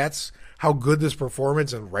 Like, that's how good this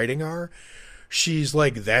performance and writing are. She's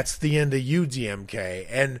like, "That's the end of you, DMK,"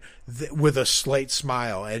 and with a slight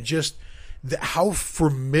smile, and just how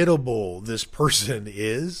formidable this person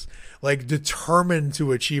is, like determined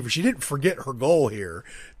to achieve. She didn't forget her goal here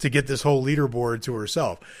to get this whole leaderboard to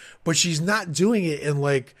herself, but she's not doing it in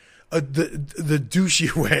like the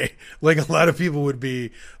douchey way, like a lot of people would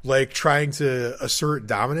be like trying to assert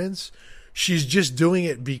dominance. She's just doing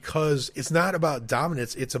it because it's not about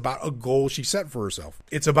dominance. It's about a goal she set for herself.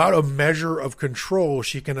 It's about a measure of control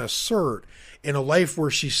she can assert in a life where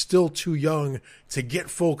she's still too young to get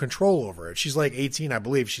full control over it. She's like 18, I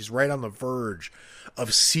believe. She's right on the verge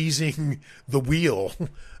of seizing the wheel,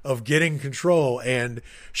 of getting control, and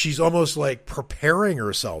she's almost like preparing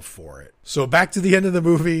herself for it. So back to the end of the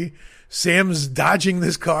movie, Sam's dodging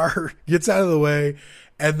this car, gets out of the way,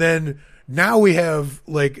 and then now we have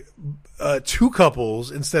like two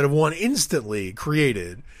couples instead of one instantly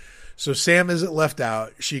created. So Sam isn't left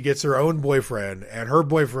out. She gets her own boyfriend, and her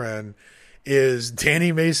boyfriend is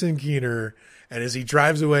Danny Mason Keener. And as he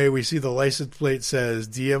drives away, we see the license plate says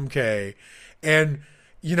DMK. And,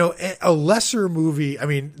 you know, a lesser movie, I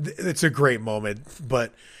mean, it's a great moment,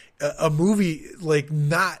 but a movie like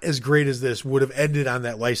not as great as this would have ended on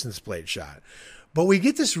that license plate shot. But we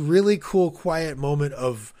get this really cool, quiet moment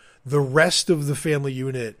of the rest of the family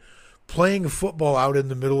unit playing football out in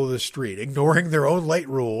the middle of the street, ignoring their own light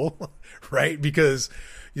rule, right? Because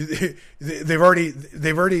Sam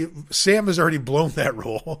has already blown that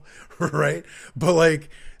rule, right? But like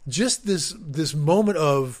just this moment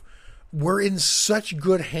of we're in such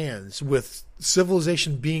good hands with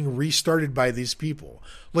civilization being restarted by these people.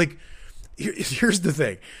 Like, here's the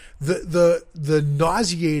thing. The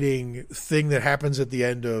nauseating thing that happens at the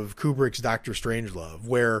end of Kubrick's Doctor Strangelove,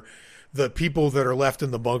 where the people that are left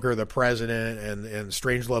in the bunker, the president and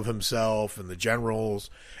Strangelove himself and the generals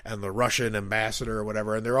and the Russian ambassador or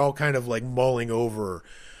whatever, and they're all kind of like mulling over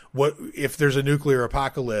what if there's a nuclear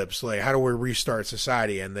apocalypse, like how do we restart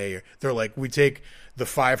society? And they're like, we take the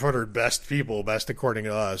 500 best people, best according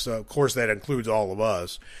to us. So of course, that includes all of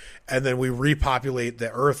us. And then we repopulate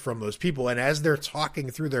the earth from those people. And as they're talking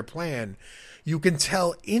through their plan, you can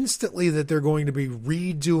tell instantly that they're going to be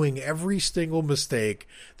redoing every single mistake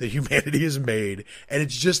that humanity has made. And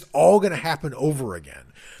it's just all going to happen over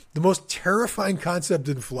again. The most terrifying concept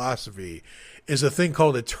in philosophy is a thing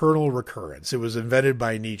called eternal recurrence. It was invented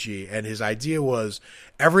by Nietzsche, and his idea was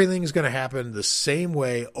everything's going to happen the same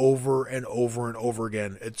way over and over and over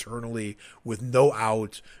again, eternally, with no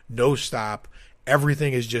out, no stop.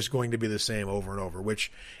 Everything is just going to be the same over and over,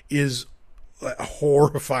 which is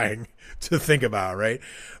horrifying to think about, right?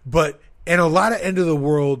 But in a lot of end of the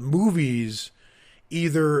world movies,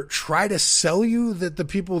 either try to sell you that the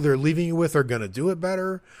people they're leaving you with are going to do it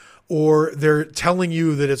better, or they're telling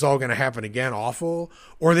you that it's all going to happen again awful,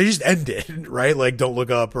 or they just end it, right? Like Don't Look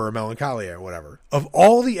Up or Melancholia or whatever. Of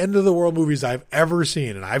all the end of the world movies I've ever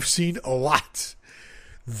seen, and I've seen a lot,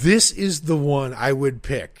 this is the one I would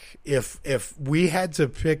pick. If we had to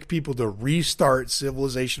pick people to restart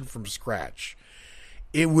civilization from scratch,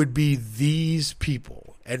 it would be these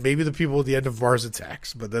people. And maybe the people at the end of Mars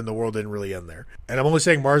Attacks, but then the world didn't really end there. And I'm only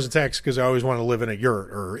saying Mars Attacks because I always want to live in a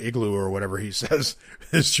yurt or igloo or whatever he says.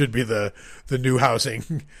 This should be the new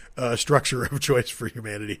housing structure of choice for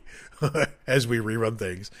humanity as we rerun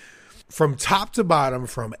things. From top to bottom,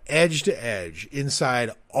 from edge to edge,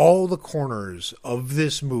 inside all the corners of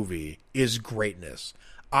this movie is greatness.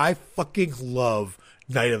 I fucking love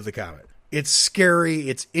Night of the Comet. It's scary,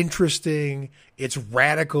 it's interesting, it's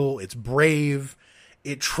radical, it's brave.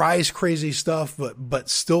 It tries crazy stuff, but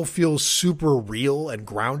still feels super real and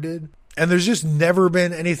grounded. And there's just never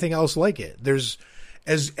been anything else like it. There's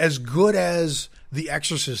as good as The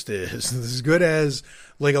Exorcist is, as good as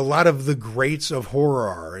like a lot of the greats of horror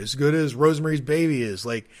are, as good as Rosemary's Baby is.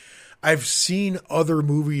 Like, I've seen other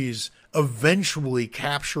movies eventually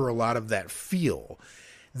capture a lot of that feel.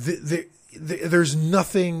 There's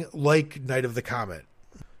nothing like Night of the Comet.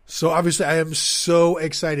 So obviously I am so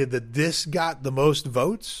excited that this got the most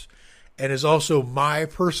votes and is also my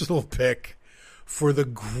personal pick for the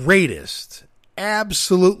greatest,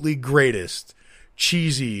 absolutely greatest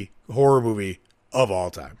cheesy horror movie of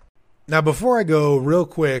all time. Now, before I go real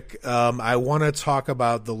quick, I want to talk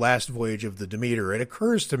about The Last Voyage of the Demeter. It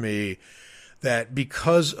occurs to me that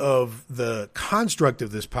because of the construct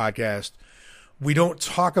of this podcast, we don't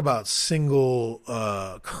talk about single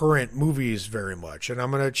current movies very much, and I'm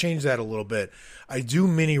going to change that a little bit. I do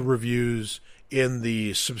mini reviews in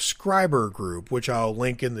the subscriber group, which I'll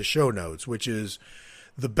link in the show notes, which is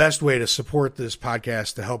the best way to support this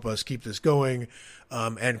podcast to help us keep this going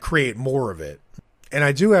and create more of it. And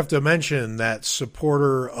I do have to mention that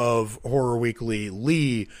supporter of Horror Weekly,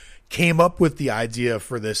 Lee, came up with the idea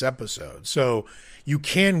for this episode. So you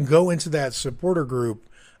can go into that supporter group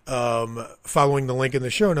following the link in the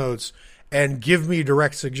show notes and give me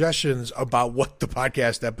direct suggestions about what the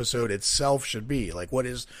podcast episode itself should be. Like, what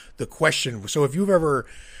is the question? So if you've ever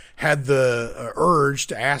had the urge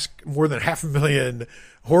to ask more than 500,000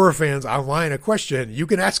 horror fans online a question, you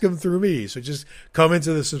can ask them through me. So just come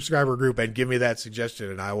into the subscriber group and give me that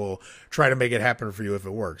suggestion, and I will try to make it happen for you if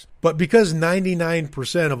it works. But because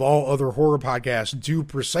 99% of all other horror podcasts do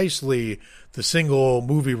precisely the single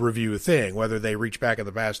movie review thing, whether they reach back in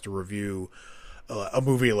the past to review a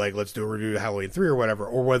movie like let's do a review of Halloween 3 or whatever,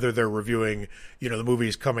 or whether they're reviewing, the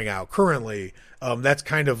movies coming out currently, that's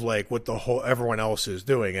kind of like what everyone else is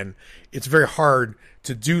doing. And it's very hard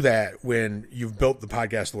to do that when you've built the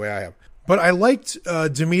podcast the way I have. But I liked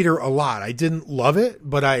Demeter a lot. I didn't love it,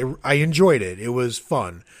 but I enjoyed it. It was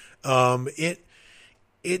fun. I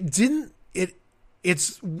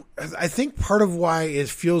think part of why it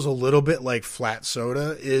feels a little bit like Flat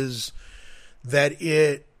Soda is that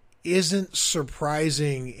it isn't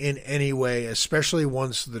surprising in any way, especially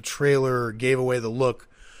once the trailer gave away the look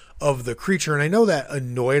of the creature. And I know that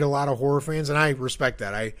annoyed a lot of horror fans, and I respect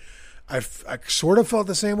that. I I sort of felt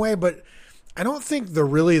the same way, but I don't think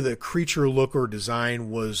the creature look or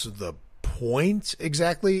design was the point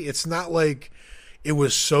exactly. It's not like it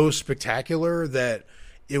was so spectacular that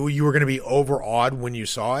you were going to be overawed when you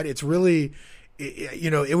saw it. It's really,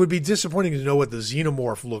 it would be disappointing to know what the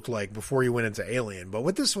xenomorph looked like before you went into Alien. But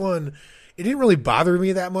with this one, it didn't really bother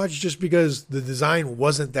me that much just because the design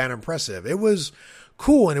wasn't that impressive. It was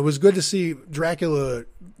cool, and it was good to see Dracula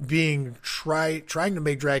trying to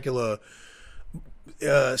make Dracula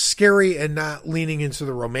scary and not leaning into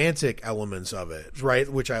the romantic elements of it, right?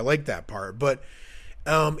 Which I like that part, but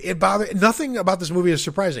nothing about this movie is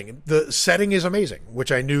surprising. The setting is amazing,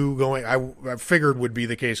 which I knew I figured would be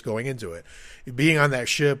the case going into it. Being on that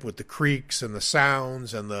ship with the creaks and the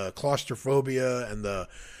sounds and the claustrophobia and the,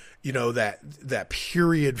 that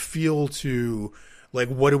period feel to like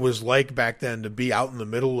what it was like back then to be out in the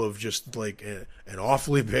middle of just like an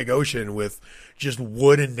awfully big ocean with just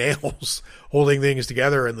wood and nails holding things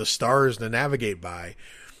together and the stars to navigate by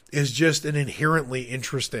is just an inherently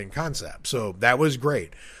interesting concept. So that was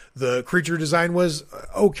great. The creature design was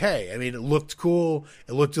okay. I mean, it looked cool.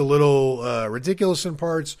 It looked a little ridiculous in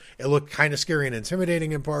parts. It looked kind of scary and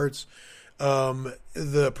intimidating in parts.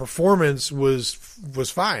 The performance was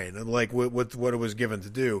fine, like with what it was given to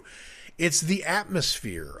do. It's the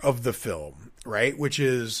atmosphere of the film, right? Which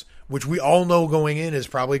we all know going in is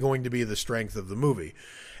probably going to be the strength of the movie.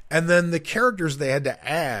 And then the characters they had to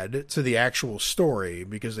add to the actual story,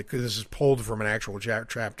 because this is pulled from an actual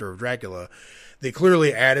chapter of Dracula, they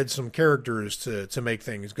clearly added some characters to make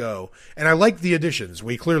things go. And I like the additions.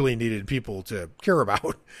 We clearly needed people to care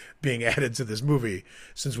about being added to this movie,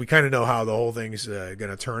 since we kind of know how the whole thing's going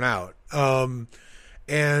to turn out.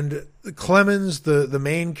 And Clemens, the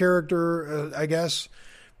main character, I guess,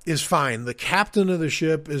 is fine. The captain of the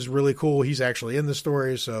ship is really cool. He's actually in the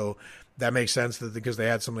story, so that makes sense because they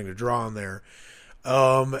had something to draw on there.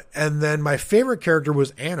 And then my favorite character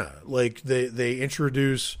was Anna. Like they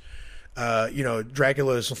introduce,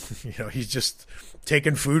 Dracula's, he's just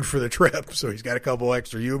taking food for the trip. So he's got a couple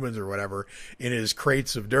extra humans or whatever in his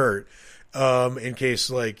crates of dirt, in case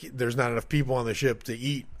like there's not enough people on the ship to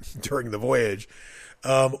eat during the voyage.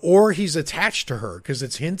 Or he's attached to her because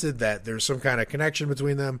it's hinted that there's some kind of connection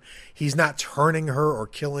between them. He's not turning her or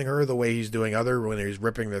killing her the way he's doing when he's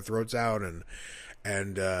ripping their throats out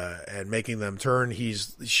and making them turn.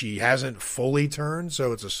 She hasn't fully turned,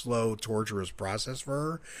 so it's a slow, torturous process for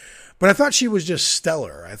her. But I thought she was just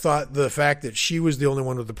stellar. I thought the fact that she was the only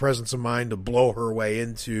one with the presence of mind to blow her way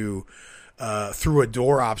into through a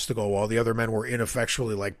door obstacle while the other men were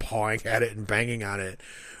ineffectually like pawing at it and banging on it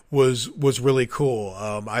was really cool.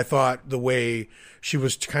 I thought the way she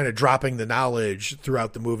was kind of dropping the knowledge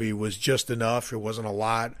throughout the movie was just enough. It wasn't a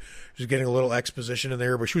lot. She was getting a little exposition in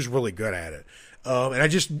there, but she was really good at it. And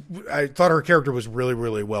I thought her character was really,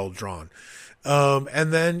 really well drawn.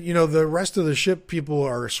 And then, the rest of the ship people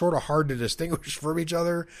are sort of hard to distinguish from each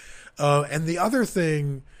other. And the other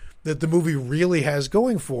thing that the movie really has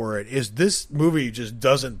going for it is this movie just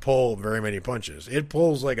doesn't pull very many punches. It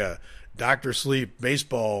pulls like a Dr. Sleep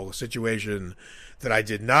baseball situation that I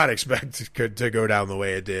did not expect to go down the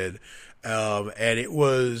way it did. And it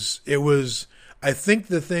was, I think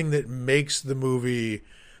the thing that makes the movie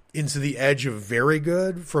into the edge of very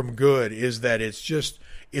good from good is that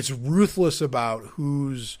it's ruthless about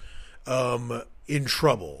who's in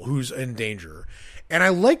trouble, who's in danger. And I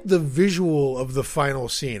like the visual of the final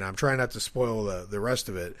scene. I'm trying not to spoil the rest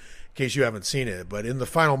of it in case you haven't seen it. But in the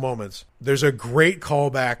final moments, there's a great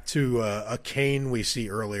callback to a Kane we see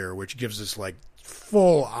earlier, which gives us like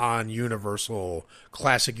full-on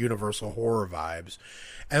classic Universal horror vibes.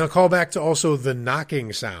 And a callback to also the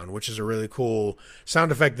knocking sound, which is a really cool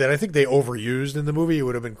sound effect that I think they overused in the movie. It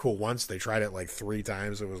would have been cool once. They tried it like 3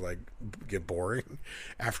 times. It was like get boring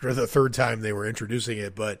after the 3rd time they were introducing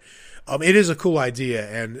it. But it is a cool idea,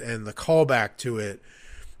 and the callback to it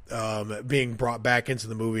being brought back into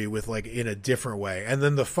the movie with like in a different way. And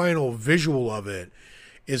then the final visual of it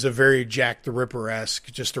is a very Jack the Ripper-esque,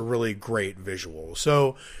 just a really great visual.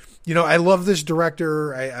 So, I love this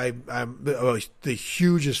director. I'm the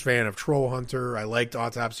hugest fan of Troll Hunter. I liked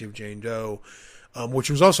Autopsy of Jane Doe,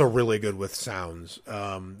 which was also really good with sounds.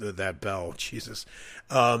 That bell, Jesus.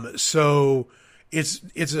 So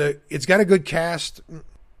it's got a good cast.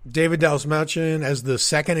 David Dastmalchian as the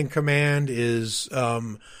second in command is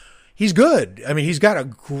he's good. I mean, he's got a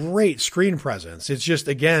great screen presence. It's just,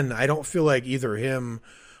 again, I don't feel like either him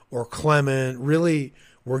or Clement really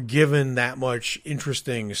were given that much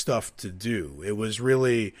interesting stuff to do. It was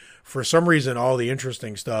really, for some reason, all the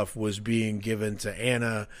interesting stuff was being given to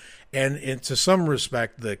Anna and to some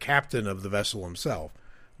respect, the captain of the vessel himself.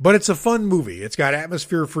 But it's a fun movie. It's got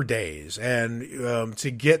atmosphere for days. And to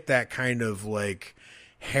get that kind of like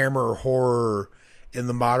Hammer horror in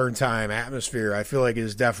the modern time atmosphere, I feel like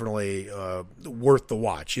is definitely worth the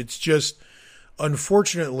watch. It's just,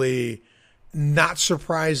 unfortunately, not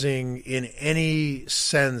surprising in any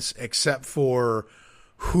sense except for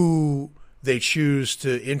who they choose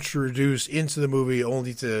to introduce into the movie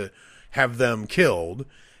only to have them killed.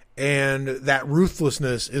 And that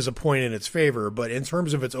ruthlessness is a point in its favor, but in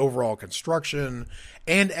terms of its overall construction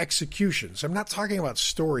and execution. So I'm not talking about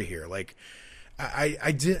story here. Like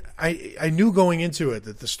I knew going into it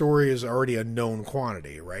that the story is already a known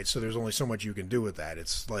quantity, right? So there's only so much you can do with that.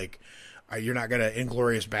 It's like, you're not going to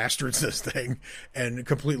Inglourious Bastards this thing and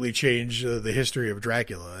completely change the history of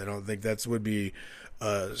Dracula. I don't think that would be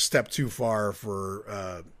a step too far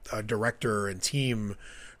for a director and team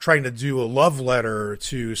trying to do a love letter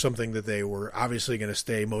to something that they were obviously going to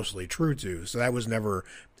stay mostly true to. So that was never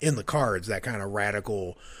in the cards, that kind of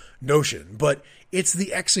radical notion. But it's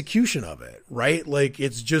the execution of it, right? Like,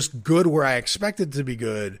 it's just good where I expected it to be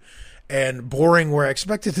good, and boring where I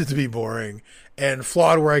expected it to be boring, and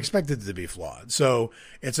flawed where I expected it to be flawed. So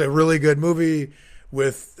it's a really good movie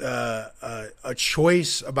with a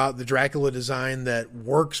choice about the Dracula design that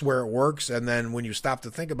works where it works, and then when you stop to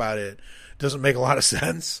think about it, doesn't make a lot of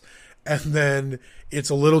sense. And then it's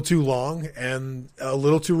a little too long and a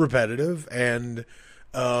little too repetitive, and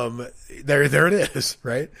there it is,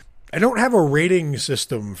 right? I don't have a rating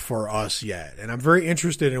system for us yet, and I'm very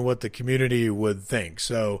interested in what the community would think.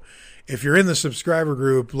 So if you're in the subscriber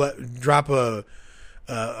group, drop a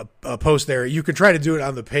post there. You can try to do it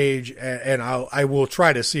on the page, and I will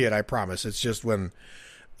try to see it. I promise. It's just when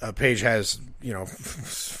a page has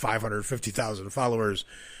 550,000 followers,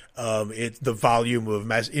 the volume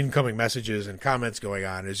of incoming messages and comments going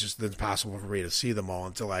on is just impossible for me to see them all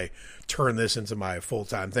until I turn this into my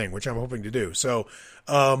full-time thing, which I'm hoping to do. So,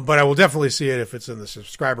 but I will definitely see it if it's in the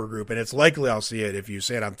subscriber group, and it's likely I'll see it if you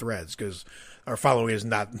say it on Threads, because our following is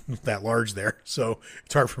not that large there, so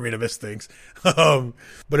it's hard for me to miss things.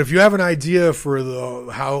 But if you have an idea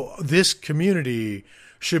for how this community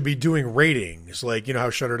should be doing ratings, like,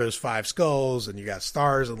 how Shudder does 5 skulls and you got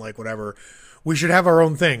stars and like whatever, we should have our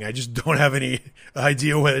own thing. I just don't have any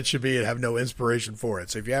idea what it should be and have no inspiration for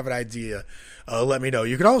it. So if you have an idea, let me know.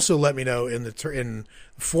 You can also let me know in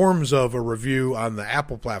forms of a review on the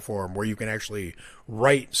Apple platform, where you can actually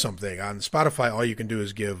write something. On Spotify, all you can do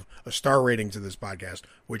is give a star rating to this podcast,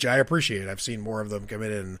 which I appreciate. I've seen more of them come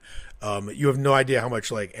in, and you have no idea how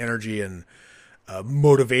much like energy and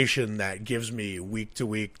motivation that gives me week to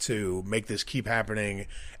week to make this keep happening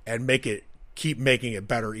and keep making it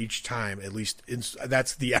better each time. At least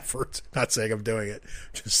that's the effort. Not saying I'm doing it,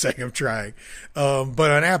 just saying I'm trying.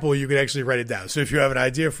 But on Apple, you can actually write it down. So if you have an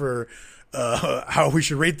idea for how we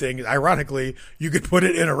should rate things, ironically, you could put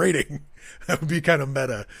it in a rating. That would be kind of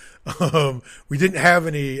meta. We didn't have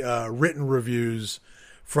any written reviews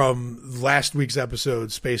from last week's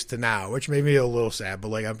episode, Space to Now, which made me a little sad, but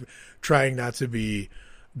like, I'm trying not to be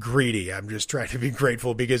greedy. I'm just trying to be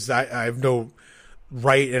grateful, because I have no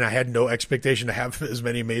right, and I had no expectation to have as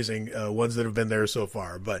many amazing ones that have been there so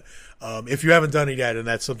far. But if you haven't done it yet, and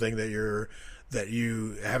that's something that you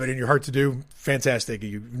have it in your heart to do, fantastic.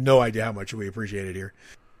 You have no idea how much we appreciate it here.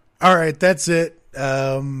 All right, that's it.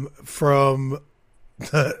 I'll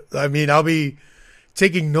be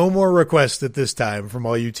taking no more requests at this time from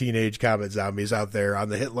all you teenage comet zombies out there on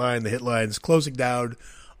the hit line. The hit line's closing down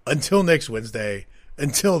until next Wednesday.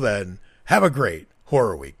 Until then, have a great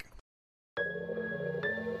horror week.